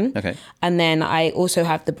with them. Okay. And then I also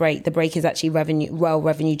have the break. The break is actually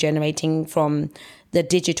revenue generating from the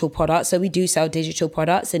digital products. So we do sell digital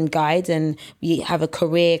products and guides, and we have a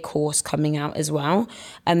career course coming out as well.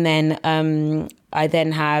 And then I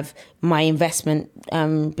then have my investment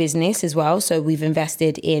business as well. So we've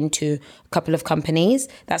invested into a couple of companies.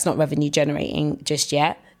 That's not revenue generating just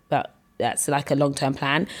yet, but that's like a long-term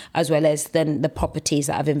plan, as well as then the properties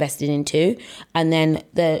that I've invested into. And then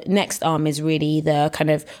the next arm is really the kind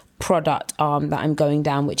of product arm that I'm going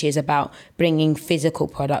down, which is about bringing physical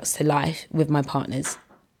products to life with my partners.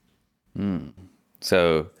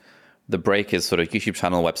 So the break is sort of YouTube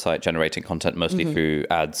channel, website, generating content mostly through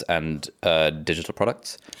ads and digital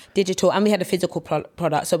products. Digital, and we had a physical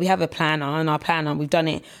product. So we have a planner, and our planner, we've done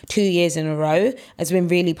it 2 years in a row. It's been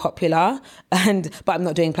really popular, but I'm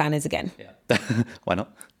not doing planners again. Yeah. Why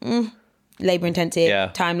not? Labor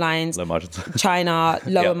intensive, timelines, low margins. China,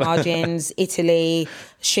 lower margins, Italy,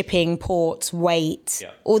 shipping, ports, weight,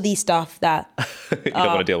 all these stuff that you don't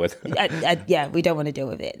want to deal with. We don't want to deal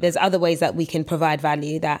with it. There's other ways that we can provide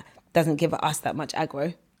value that doesn't give us that much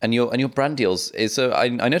aggro. And your brand deals is so I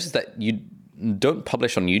noticed that you don't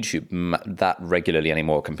publish on YouTube that regularly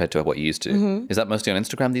anymore compared to what you used to. Is that mostly on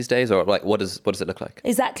Instagram these days, or like what does it look like?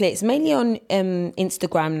 Exactly, it's mainly on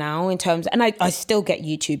Instagram now in terms, and I still get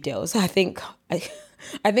YouTube deals. I think I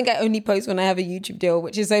only post when I have a YouTube deal,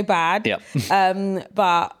 which is so bad. Yeah.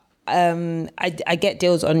 But I get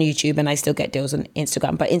deals on YouTube, and I still get deals on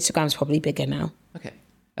Instagram. But Instagram's probably bigger now. Okay.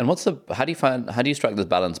 And how do you strike this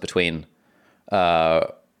balance between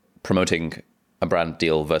promoting a brand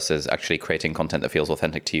deal versus actually creating content that feels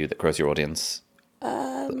authentic to you, that grows your audience?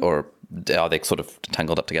 Or are they sort of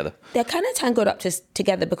tangled up together? They're kind of tangled up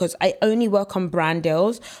together because I only work on brand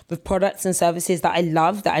deals with products and services that I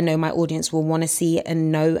love, that I know my audience will want to see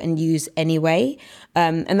and know and use anyway.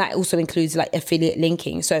 And that also includes like affiliate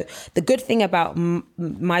linking. So the good thing about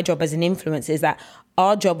my job as an influencer is that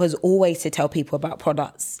our job was always to tell people about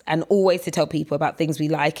products and always to tell people about things we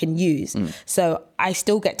like and use. So I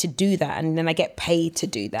still get to do that, and then I get paid to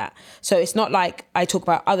do that. So it's not like I talk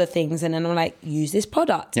about other things and then I'm like, use this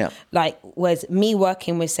product. Yeah. Like, whereas me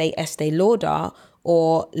working with, say, Estee Lauder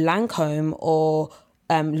or Lancome or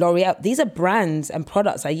L'Oreal, these are brands and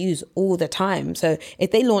products I use all the time. So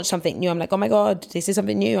if they launch something new, I'm like, oh my God, this is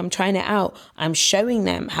something new. I'm trying it out. I'm showing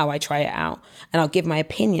them how I try it out, and I'll give my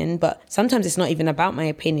opinion. But sometimes it's not even about my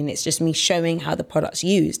opinion. It's just me showing how the product's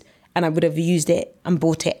used, and I would have used it and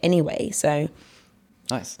bought it anyway. So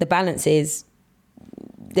nice. The balance is,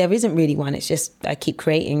 there isn't really one. It's just I keep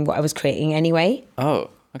creating what I was creating anyway. Oh,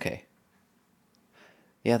 okay.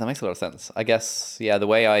 Yeah, that makes a lot of sense. I guess, the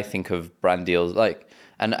way I think of brand deals, like,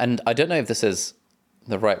 and I don't know if this is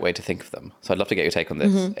the right way to think of them. So I'd love to get your take on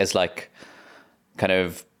this. It's like kind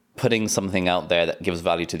of putting something out there that gives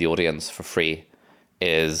value to the audience for free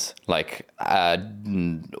is like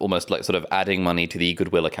almost like sort of adding money to the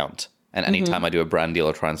Goodwill account. And anytime I do a brand deal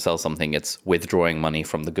or try and sell something, it's withdrawing money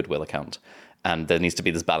from the Goodwill account. And there needs to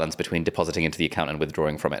be this balance between depositing into the account and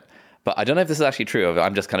withdrawing from it. But I don't know if this is actually true.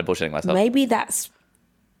 I'm just kind of bullshitting myself. Maybe that's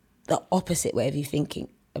the opposite way of you thinking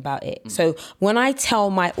about it. So when I tell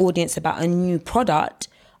my audience about a new product,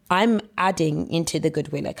 I'm adding into the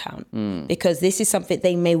Goodwill account because this is something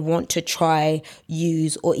they may want to try,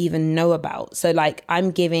 use, or even know about. So like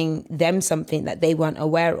I'm giving them something that they weren't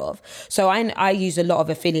aware of. So I use a lot of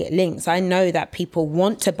affiliate links. I know that people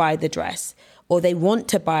want to buy the dress or they want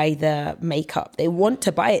to buy the makeup. They want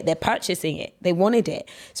to buy it. They're purchasing it. They wanted it.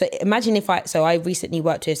 So imagine I recently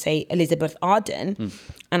worked with, say, Elizabeth Arden,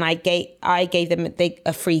 and I gave them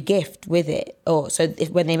a free gift with it. Or so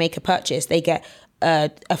when they make a purchase, they get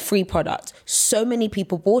a free product. So many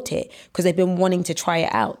people bought it because they've been wanting to try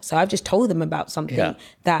it out. So I've just told them about something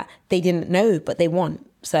that they didn't know, but they want.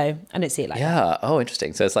 So I don't see it like that. Yeah. Oh,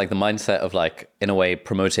 interesting. So it's like the mindset of like, in a way,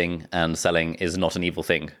 promoting and selling is not an evil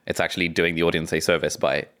thing. It's actually doing the audience a service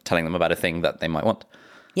by telling them about a thing that they might want.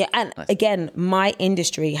 Yeah. And again, my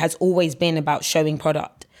industry has always been about showing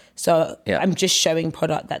product. So I'm just showing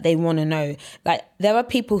product that they want to know. Like, there are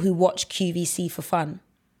people who watch QVC for fun.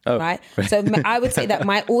 Oh, right. So I would say that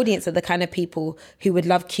my audience are the kind of people who would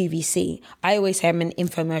love QVC. I always say I'm an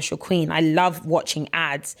infomercial queen. I love watching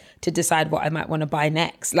ads to decide what I might want to buy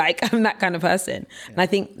next. Like, I'm that kind of person. Yeah. And I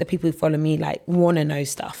think the people who follow me like want to know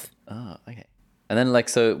stuff. Oh, okay. And then like,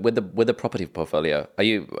 so with the property portfolio, are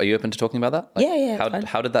you open to talking about that? Like, yeah.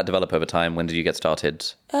 How did that develop over time? When did you get started?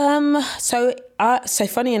 So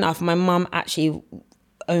funny enough, my mum actually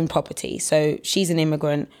owned property. So she's an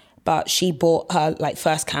immigrant, but she bought her like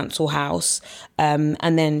first council house, and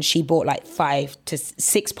then she bought like 5 to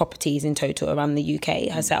 6 properties in total around the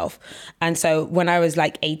UK herself. And so when I was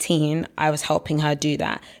like 18, I was helping her do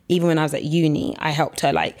that. Even when I was at uni, I helped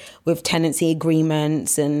her like with tenancy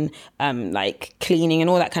agreements and like cleaning and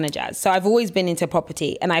all that kind of jazz. So I've always been into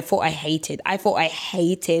property, and I thought I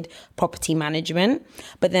hated property management.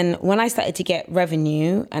 But then when I started to get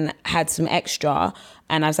revenue and had some extra,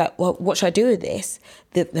 and I was like, well, what should I do with this?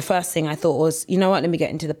 The first thing I thought was, you know what, let me get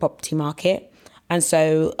into the property market. And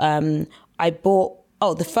so I bought,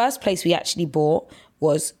 the first place we actually bought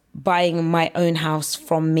was buying my own house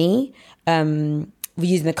from me. We're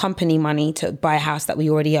using the company money to buy a house that we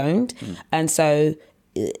already owned. And so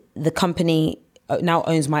the company now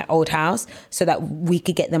owns my old house so that we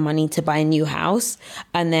could get the money to buy a new house.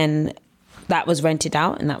 And then that was rented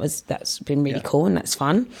out, and that's been really cool, and that's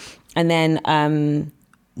fun. And then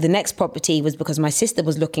the next property was because my sister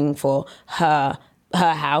was looking for her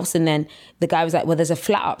house, and then the guy was like, well, there's a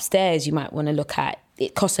flat upstairs you might want to look at.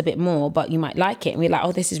 It costs a bit more, but you might like it. And we were like,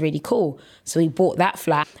 oh, this is really cool. So we bought that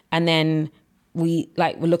flat, and then we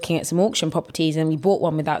were looking at some auction properties, and we bought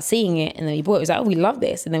one without seeing it, and then we bought it. It was like, oh, we love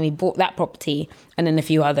this. And then we bought that property, and then a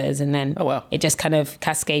few others, and then it just kind of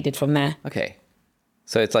cascaded from there. Okay.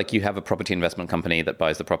 So it's like you have a property investment company that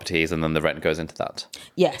buys the properties, and then the rent goes into that.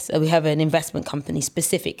 Yes, we have an investment company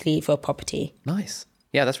specifically for property. Nice.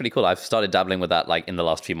 Yeah, that's really cool. I've started dabbling with that like in the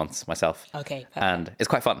last few months myself. Okay. Perfect. And it's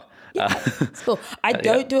quite fun. Yeah, it's cool. I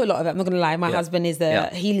don't do a lot of it. I'm not going to lie. My husband is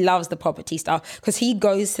he loves the property stuff because he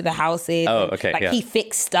goes to the houses. Oh, okay. Like he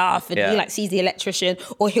fixes stuff, and he like sees the electrician,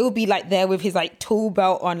 or he'll be like there with his like tool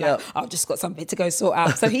belt on. Like, I've just got something to go sort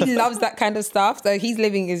out. So he loves that kind of stuff. So he's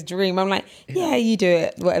living his dream. I'm like, yeah, you do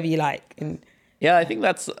it, whatever you like. And yeah, I think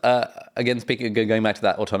that's again going back to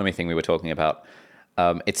that autonomy thing we were talking about.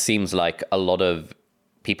 It seems like a lot of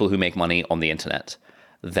people who make money on the internet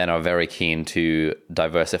then are very keen to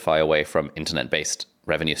diversify away from internet-based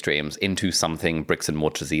revenue streams into something bricks and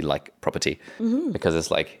mortarsy like property. Because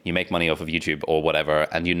it's like you make money off of YouTube or whatever,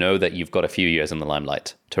 and you know that you've got a few years in the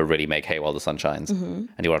limelight to really make hay while the sun shines. And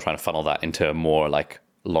you want to try and funnel that into more like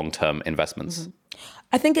long-term investments.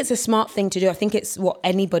 I think it's a smart thing to do. I think it's what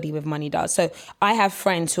anybody with money does. So I have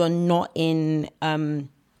friends who are not in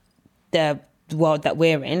the world that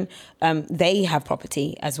we're in. They have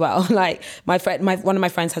property as well. Like one of my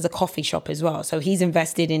friends has a coffee shop as well. So he's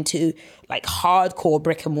invested into like hardcore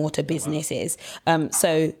brick and mortar businesses.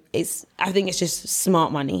 So I think it's just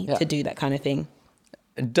smart money to do that kind of thing.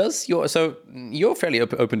 So you're fairly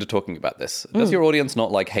open to talking about this. Does your audience not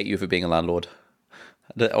like hate you for being a landlord?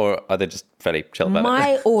 Or are they just fairly chill about it?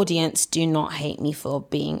 My audience do not hate me for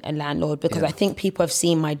being a landlord because I think people have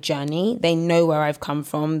seen my journey. They know where I've come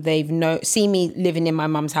from. They've seen me living in my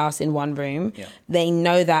mum's house in one room. Yeah. They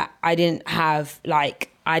know that I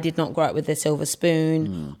did not grow up with a silver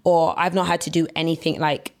spoon, or I've not had to do anything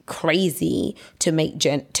like crazy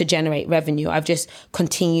to generate revenue. I've just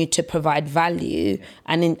continued to provide value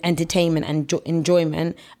and entertainment and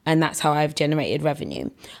enjoyment, and that's how I've generated revenue.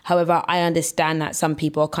 However, I understand that some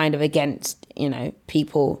people are kind of against,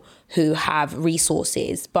 people who have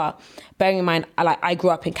resources. But bearing in mind, I grew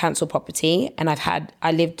up in council property, and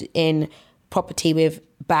I lived in property with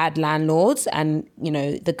bad landlords, and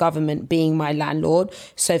the government being my landlord.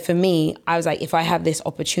 So for me, I was like, if I have this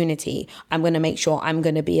opportunity, I'm going to make sure I'm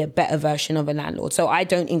going to be a better version of a landlord. So I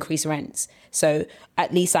don't increase rents. So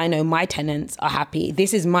at least I know my tenants are happy.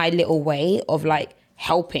 This is my little way of like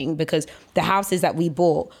helping, because the houses that we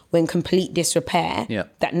bought were in complete disrepair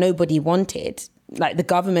that nobody wanted. Like the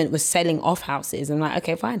government was selling off houses. I'm like,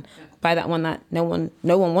 okay, fine. Buy that one that no one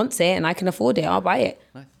wants it and I can afford it. I'll buy it.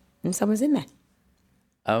 Nice. And someone's in there.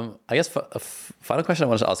 I guess for a final question I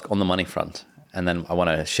wanted to ask on the money front, and then I want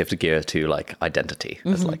to shift gear to like identity.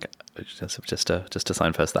 It's like just to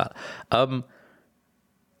signpost that.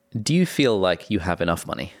 Do you feel like you have enough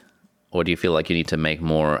money, or do you feel like you need to make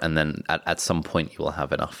more, and then at some point you will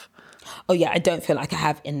have enough? Oh yeah, I don't feel like I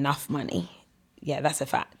have enough money. Yeah, that's a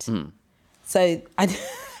fact. So I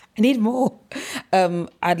need more.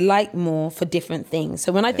 I'd like more for different things.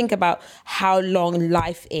 So when I think about how long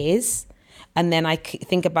life is, and then I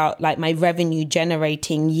think about like my revenue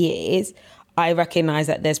generating years, I recognize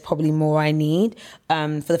that there's probably more I need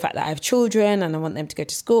for the fact that I have children and I want them to go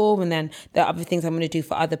to school, and then there are other things I'm going to do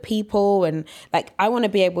for other people, and like I want to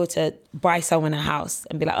be able to buy someone a house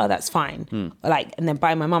and be like, oh, that's fine, like, and then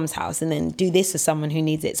buy my mum's house and then do this for someone who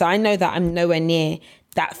needs it. So I know that I'm nowhere near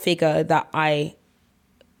that figure that I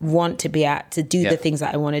want to be at to do the things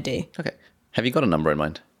that I want to do. Okay, have you got a number in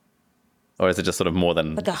mind? Or is it just sort of more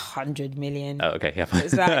than... Like 100 million. Oh, okay, yeah.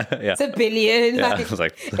 It's like, it's $1 billion. Yeah,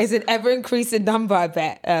 like, it's an ever-increasing number, I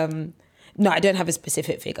bet. No, I don't have a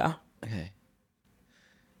specific figure. Okay.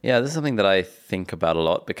 Yeah, this is something that I think about a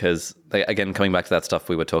lot because, like, again, coming back to that stuff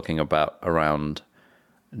we were talking about around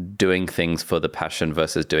doing things for the passion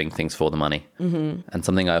versus doing things for the money. And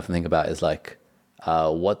something I often think about is like,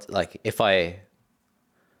 what's the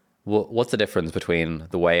difference between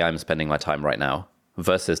the way I'm spending my time right now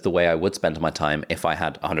versus the way I would spend my time if I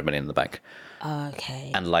had 100 million in the bank.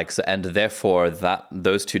 Okay. And and therefore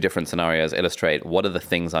those two different scenarios illustrate what are the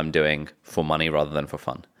things I'm doing for money rather than for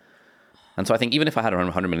fun. And so I think even if I had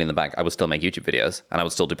 100 million in the bank, I would still make YouTube videos and I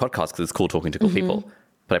would still do podcasts because it's cool talking to cool people.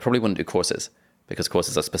 But I probably wouldn't do courses because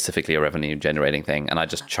courses are specifically a revenue generating thing and I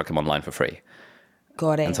just chuck them online for free.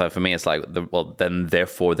 Got it. And so for me, it's like,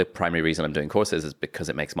 therefore the primary reason I'm doing courses is because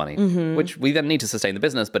it makes money, which we then need to sustain the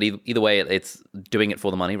business. But either way, it's doing it for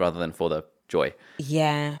the money rather than for the joy.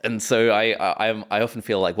 Yeah. And so I often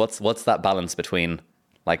feel like, what's that balance between,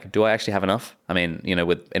 like, do I actually have enough? I mean,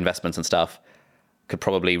 with investments and stuff, could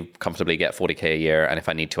probably comfortably get 40K a year. And if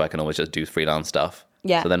I need to, I can always just do freelance stuff.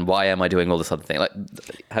 Yeah. So then why am I doing all this other thing? Like,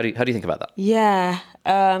 how do you think about that? Yeah.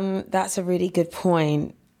 That's a really good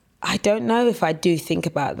point. I don't know if I do think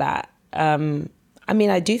about that. I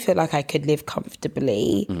mean, I do feel like I could live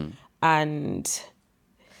comfortably and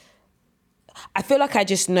I feel like I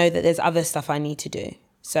just know that there's other stuff I need to do.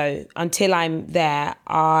 So until I'm there,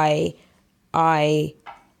 I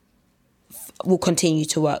will continue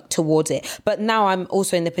to work towards it. But now I'm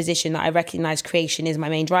also in the position that I recognize creation is my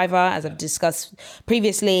main driver, as I've discussed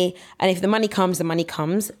previously. And if the money comes, the money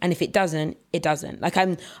comes. And if it doesn't, it doesn't. Like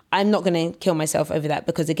I'm not going to kill myself over that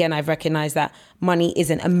because again, I've recognized that money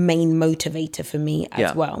isn't a main motivator for me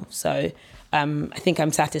as well. So I think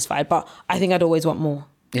I'm satisfied, but I think I'd always want more.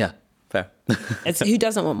 Yeah, fair. Who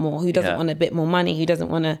doesn't want more? Who doesn't want a bit more money? Who doesn't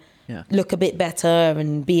want to look a bit better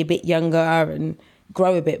and be a bit younger and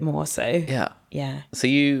grow a bit more? So yeah. So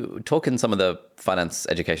you talk in some of the finance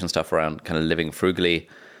education stuff around kind of living frugally.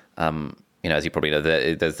 As you probably know,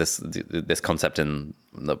 there's this concept in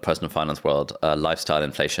the personal finance world, lifestyle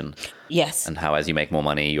inflation. Yes. And how as you make more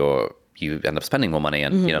money, you end up spending more money.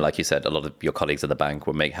 And like you said, a lot of your colleagues at the bank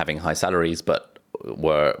were having high salaries, but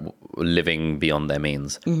were living beyond their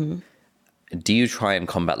means. Do you try and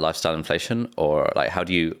combat lifestyle inflation, or like how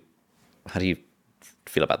do you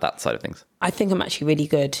feel about that side of things? I think I'm actually really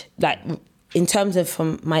good. Like in terms of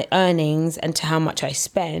from my earnings and to how much I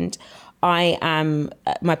spend, my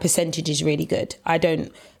percentage is really good. I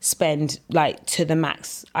don't spend like to the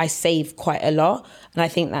max. I save quite a lot. And I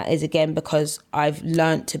think that is again because I've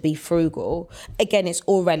learned to be frugal. Again, it's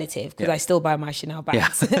all relative because I still buy my Chanel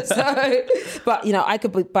bags. So, but I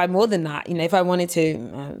could buy more than that, if I wanted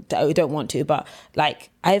to. I don't want to, but like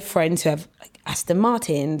I have friends who have like Aston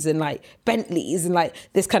Martins and like Bentleys and like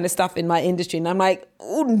this kind of stuff in my industry. And I'm like,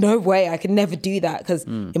 oh, no way. I can never do that because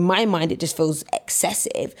in my mind, it just feels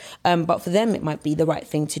excessive. But for them, it might be the right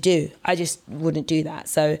thing to do. I just wouldn't do that.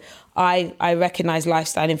 So I recognize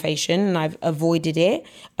lifestyle inflation and I've avoided it.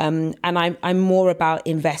 And I'm more about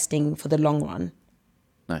investing for the long run.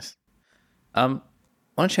 Nice. I want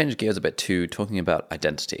to change gears a bit to talking about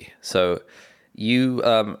identity. So you,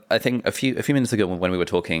 I think a few minutes ago when we were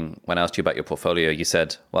talking, when I asked you about your portfolio, you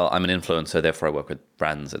said, well, I'm an influencer, therefore I work with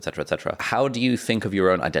brands, et cetera, et cetera. How do you think of your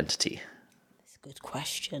own identity? That's a good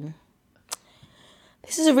question.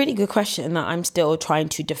 This is a really good question that I'm still trying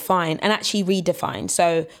to define and actually redefine.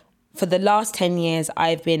 So for the last 10 years,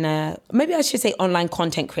 I've been maybe I should say online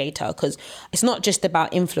content creator, because it's not just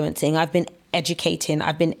about influencing. I've been educating,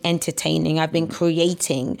 I've been entertaining, I've been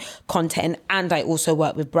creating content, and I also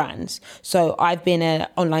work with brands. So I've been an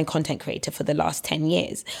online content creator for the last 10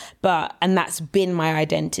 years. And that's been my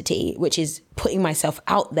identity, which is putting myself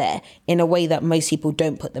out there in a way that most people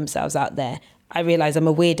don't put themselves out there. I realize I'm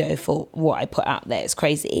a weirdo for what I put out there. It's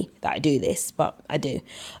crazy that I do this, but I do.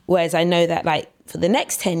 Whereas I know that like for the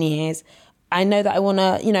next 10 years, I know that I want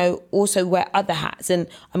to, also wear other hats. And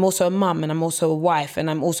I'm also a mum, and I'm also a wife, and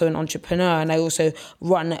I'm also an entrepreneur, and I also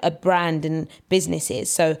run a brand and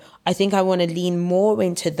businesses. So I think I want to lean more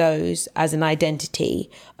into those as an identity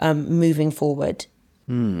moving forward.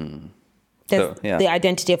 There's the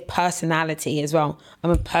identity of personality as well.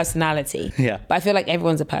 I'm a personality. Yeah. But I feel like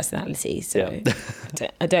everyone's a personality. So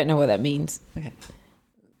I don't know what that means. Okay.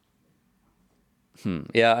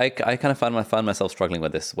 Yeah, I kind of find myself struggling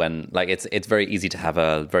with this when, like, it's very easy to have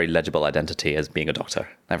a very legible identity as being a doctor.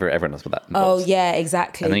 Everyone knows what that involves. Oh yeah,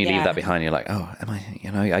 exactly. And then you leave that behind. You're like, oh, am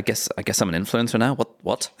I? I guess I'm an influencer now.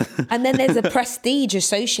 What? And then there's a prestige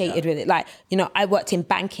associated with it. Like, I worked in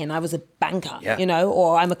banking. I was a banker. Yeah.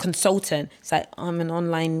 Or I'm a consultant. It's like I'm an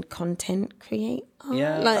online content creator.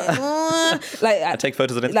 Yeah. I take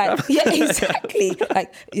photos on Instagram. Like, yeah, exactly.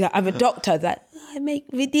 Like, I'm a doctor. That I make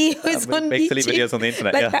videos on make YouTube. silly videos on the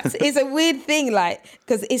internet. Like, it's a weird thing. Like,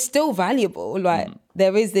 because it's still valuable. Like,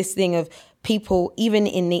 there is this thing of people, even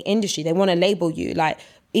in the industry, they want to label you. Like,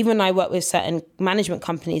 even I work with certain management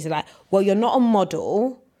companies. They're like, well, you're not a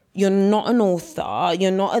model. You're not an author.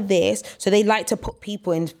 You're not a this. So they like to put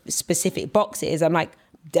people in specific boxes. I'm like,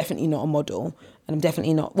 definitely not a model. And I'm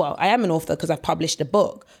definitely not, well, I am an author because I've published a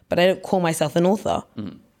book, but I don't call myself an author.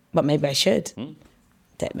 But maybe I should.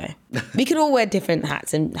 Don't know. We could all wear different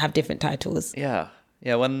hats and have different titles. Yeah.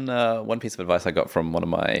 One piece of advice I got from one of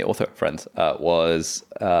my author friends was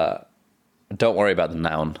don't worry about the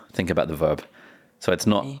noun, think about the verb. So it's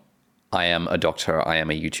not I am a doctor, I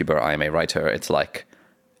am a YouTuber, I am a writer. It's like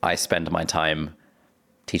I spend my time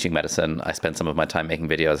teaching medicine, I spend some of my time making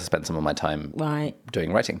videos, I spend some of my time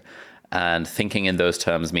doing writing. And thinking in those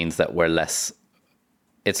terms means that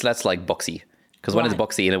it's less like boxy. Because when it's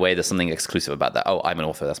boxy, in a way, there's something exclusive about that. Oh, I'm an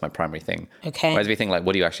author. That's my primary thing. Okay. Whereas we think like,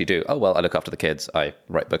 what do you actually do? Oh, well, I look after the kids. I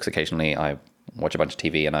write books occasionally. I watch a bunch of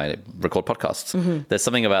TV and I record podcasts. There's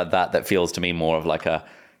something about that feels to me more of like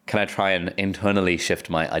can I try and internally shift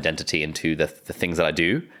my identity into the things that I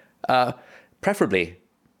do? Preferably,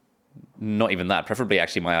 not even that. Preferably,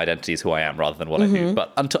 actually, my identity is who I am rather than what I do.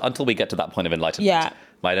 But until we get to that point of enlightenment,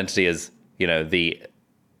 my identity is, the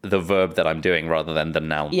verb that I'm doing rather than the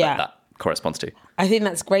noun that corresponds to. I think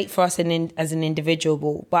that's great for us as an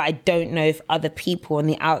individual, but I don't know if other people on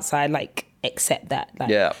the outside accept that.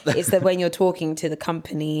 It's that when you're talking to the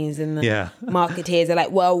companies and the marketeers, they're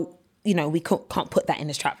like, well, we can't put that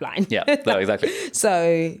in a strap line. Yeah, no, exactly.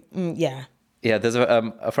 So yeah. Yeah, there's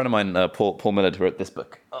a friend of mine, Paul Millard, who wrote this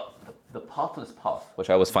book, The Pathless Path,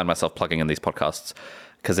 which I always find myself plugging in these podcasts.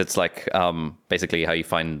 Because it's like basically how you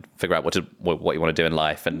figure out what you want to do in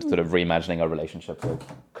life and sort of reimagining our relationship with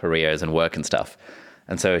careers and work and stuff.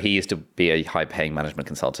 And so he used to be a high-paying management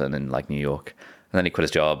consultant in like New York, and then he quit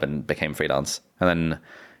his job and became freelance. And then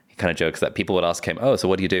he kind of jokes that people would ask him, "Oh, so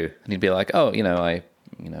what do you do?" And he'd be like, "Oh,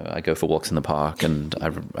 I go for walks in the park and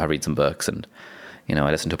I read some books and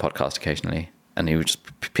I listen to a podcast occasionally." And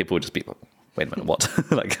people would just be like, wait a minute, what?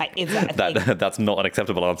 That's not an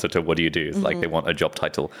acceptable answer to what do you do? It's like they want a job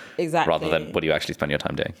title rather than what do you actually spend your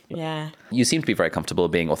time doing. Yeah. You seem to be very comfortable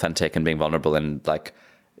being authentic and being vulnerable and like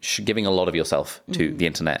giving a lot of yourself to the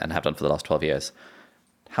internet and have done for the last 12 years.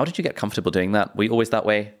 How did you get comfortable doing that? Were you always that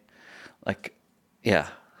way? Like, yeah.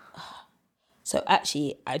 So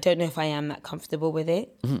actually, I don't know if I am that comfortable with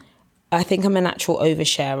it. I think I'm a natural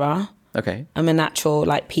oversharer. Okay. I'm a natural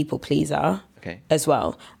people pleaser. Okay. As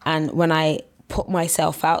well. And when I put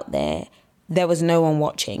myself out there, there was no one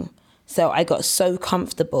watching. So I got so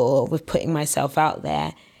comfortable with putting myself out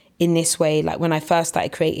there in this way. Like when I first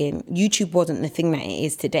started creating, YouTube wasn't the thing that it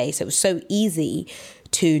is today. So it was so easy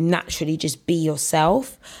to naturally just be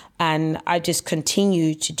yourself. And I just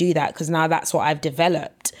continue to do that because now that's what I've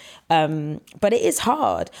developed. But it is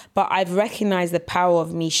hard. But I've recognized the power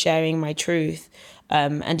of me sharing my truth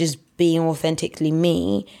and just being authentically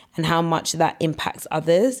me and how much that impacts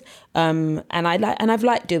others. And I've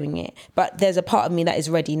liked doing it. But there's a part of me that is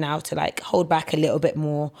ready now to hold back a little bit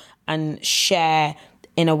more and share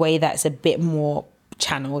in a way that's a bit more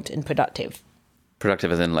channeled and productive.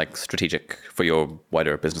 Productive as in strategic for your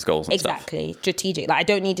wider business goals and stuff. Exactly. Strategic. I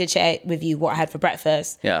don't need to share with you what I had for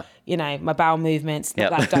breakfast. Yeah. my bowel movements.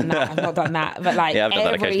 Not that I've done that. I've not done that. But like Yeah, I've done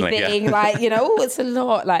that occasionally, everything, yeah. like, it's a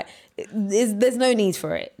lot. Like there's no need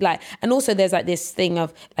for it. Like, and also there's like this thing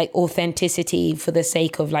of like authenticity for the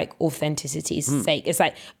sake of like authenticity's sake. It's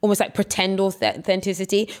like almost like pretend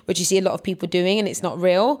authenticity, which you see a lot of people doing, and it's not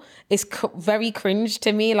real. It's very cringe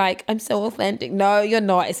to me. Like, I'm so authentic. No, you're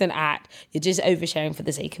not. It's an act. You're just oversharing for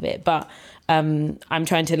the sake of it. But I'm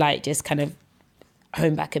trying to like just kind of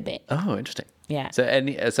hone back a bit. Oh, interesting. Yeah.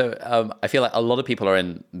 So I feel like a lot of people are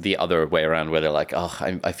in the other way around, where they're like, oh,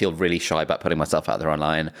 I feel really shy about putting myself out there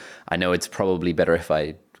online. I know it's probably better if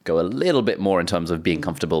I go a little bit more in terms of being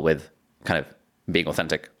comfortable with kind of being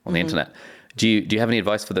authentic on the internet. Do you have any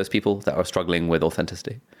advice for those people that are struggling with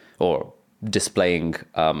authenticity or displaying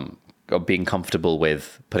or being comfortable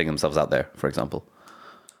with putting themselves out there, for example?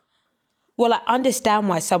 Well, I understand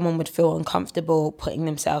why someone would feel uncomfortable putting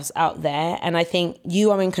themselves out there. And I think you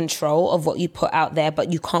are in control of what you put out there,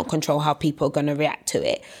 but you can't control how people are going to react to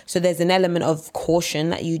it. So there's an element of caution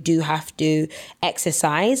that you do have to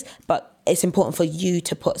exercise, but it's important for you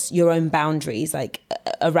to put your own boundaries like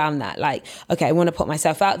around that. Like, okay, I want to put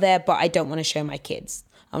myself out there, but I don't want to show my kids.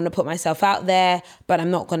 I'm going to put myself out there, but I'm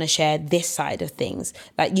not going to share this side of things.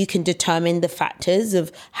 Like, you can determine the factors of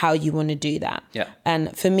how you want to do that. Yeah.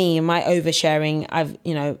 And for me, my oversharing,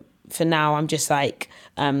 for now, I'm just like,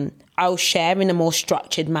 I'll share in a more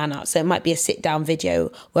structured manner. So it might be a sit down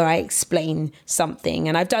video where I explain something.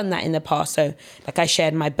 And I've done that in the past. So like I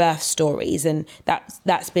shared my birth stories, and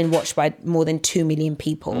that's been watched by more than 2 million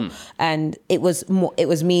people. And it was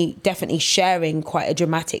me definitely sharing quite a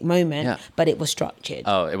dramatic moment, but it was structured.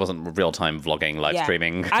 Oh, it wasn't real time vlogging, live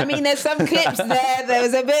streaming. I mean, there's some clips there. There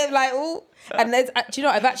was a bit like, oh, and do you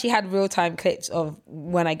know, I've actually had real time clips of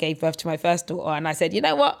when I gave birth to my first daughter, and I said, you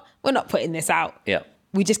know what? We're not putting this out. Yeah.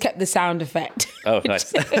 We just kept the sound effect. Oh,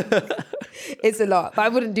 nice. It's a lot, but I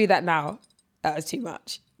wouldn't do that now. That was too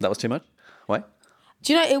much. That was too much? Why?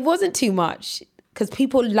 Do you know, it wasn't too much because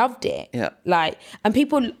people loved it. Yeah.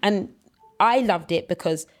 And I loved it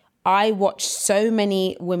because I watched so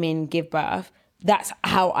many women give birth. That's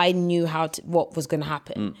how I knew what was going to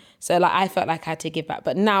happen. So like, I felt like I had to give back.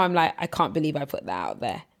 But now I'm like, I can't believe I put that out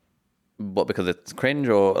there. What, because it's cringe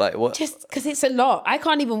or like what? Just because it's a lot. I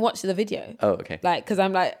can't even watch the video. Oh, okay. Like, because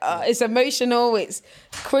I'm like, it's emotional, it's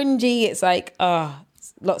cringy, it's like,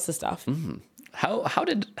 lots of stuff. How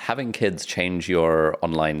did having kids change your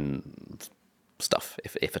online stuff,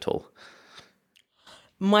 if at all?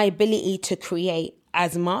 My ability to create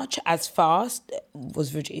as much as fast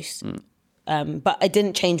was reduced. But I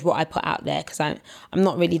didn't change what I put out there because I'm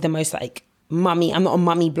not really the most like mummy. I'm not a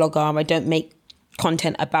mummy blogger. I don't make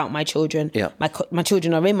content about my children. Yeah. My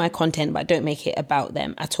children are in my content, but I don't make it about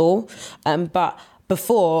them at all. But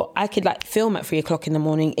before, I could like film at 3 o'clock in the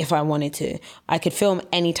morning if I wanted to. I could film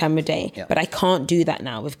any time of day, but I can't do that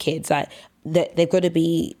now with kids. Like they've got to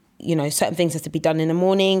be, certain things have to be done in the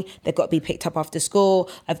morning. They've got to be picked up after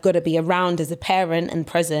school. I've got to be around as a parent and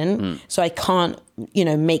present. So I can't,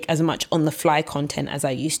 make as much on the fly content as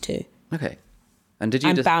I used to. Okay. And did you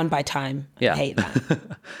I'm bound by time. Yeah. I hate that.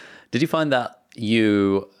 Did you find that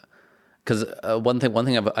because one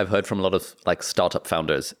thing I've heard from a lot of like startup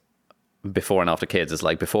founders before and after kids is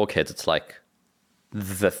like, before kids, it's like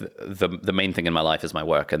the main thing in my life is my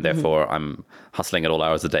work, and therefore I'm hustling at all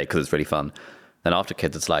hours of the day because it's really fun. Then after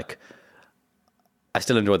kids, it's like, I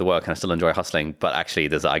still enjoy the work and I still enjoy hustling, but actually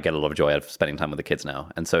I get a lot of joy out of spending time with the kids now.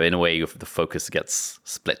 And so in a way, the focus gets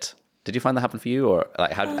split. Did you find that happen for you? Or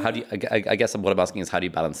like, how do you, I guess what I'm asking is, how do you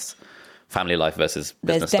balance family life versus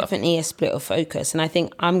business There's definitely a split of focus. And I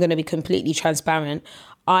think I'm going to be completely transparent.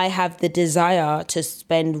 I have the desire to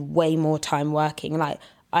spend way more time working. Like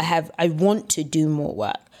I want to do more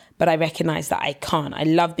work, but I recognize that I can't. I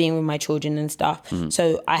love being with my children and stuff.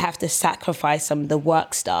 So I have to sacrifice some of the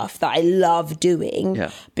work stuff that I love doing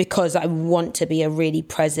because I want to be a really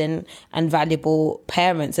present and valuable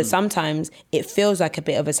parent. So sometimes it feels like a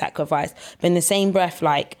bit of a sacrifice, but in the same breath,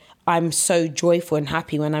 like, I'm so joyful and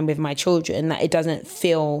happy when I'm with my children that it doesn't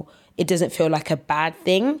feel like a bad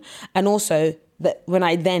thing. And also that when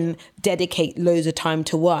I then dedicate loads of time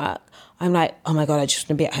to work, I'm like, oh my God, I just want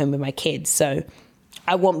to be at home with my kids. So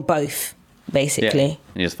I want both, basically. Yeah.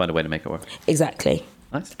 And you just find a way to make it work. Exactly.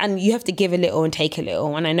 Nice. And you have to give a little and take a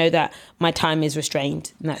little. And I know that my time is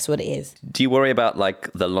restrained, and that's what it is. Do you worry about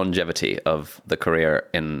like the longevity of the career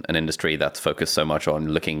in an industry that's focused so much on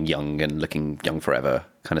looking young and looking young forever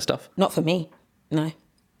kind of stuff? Not for me, no.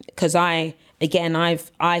 Because I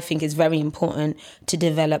think it's very important to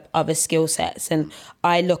develop other skill sets. And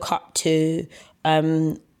I look up to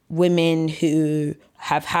women who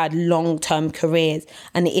have had long-term careers,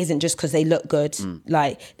 and it isn't just because they look good.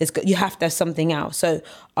 Like you have to have something else. So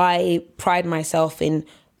I pride myself in,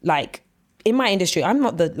 like, in my industry, I'm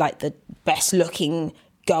not the best looking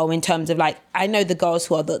girl in terms of, like, I know the girls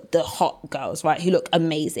who are the hot girls, right, who look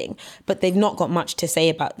amazing, but they've not got much to say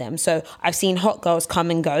about them. So I've seen hot girls come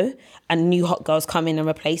and go and new hot girls come in and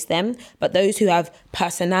replace them. But those who have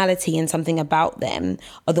personality and something about them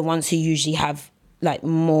are the ones who usually have, like,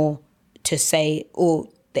 more to say, or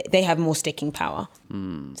they have more sticking power.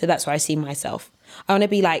 So that's where I see myself. I want to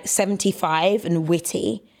be like 75 and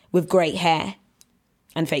witty with great hair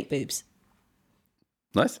and fake boobs.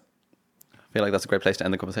 Nice. I feel like that's a great place to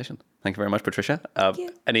end the conversation. Thank you very much, Patricia. Thank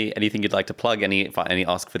you. Anything you'd like to plug? Any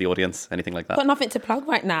ask for the audience? Anything like that? Got nothing to plug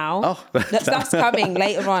right now. Oh, that's coming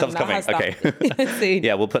later on. Stuff's coming. Okay. Soon.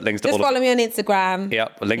 Yeah, we'll put links to just follow me on Instagram. Yeah,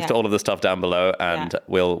 links to all of the stuff down below, and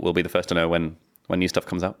we'll be the first to know when new stuff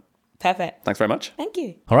comes out. Perfect. Thanks very much. Thank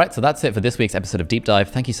you. All right, so that's it for this week's episode of Deep Dive.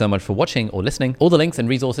 Thank you so much for watching or listening. All the links and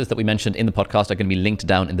resources that we mentioned in the podcast are going to be linked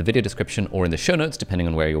down in the video description or in the show notes, depending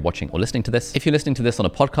on where you're watching or listening to this. If you're listening to this on a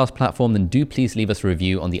podcast platform, then do please leave us a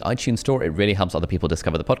review on the iTunes store. It really helps other people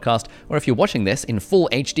discover the podcast. Or if you're watching this in full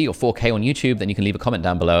HD or 4K on YouTube, then you can leave a comment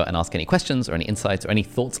down below and ask any questions or any insights or any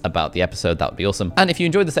thoughts about the episode. That would be awesome. And if you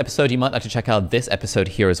enjoyed this episode, you might like to check out this episode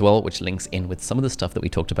here as well, which links in with some of the stuff that we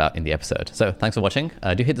talked about in the episode. So thanks for watching.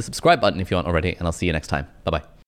 Do hit the subscribe button if you aren't already, and I'll see you next time. Bye-bye.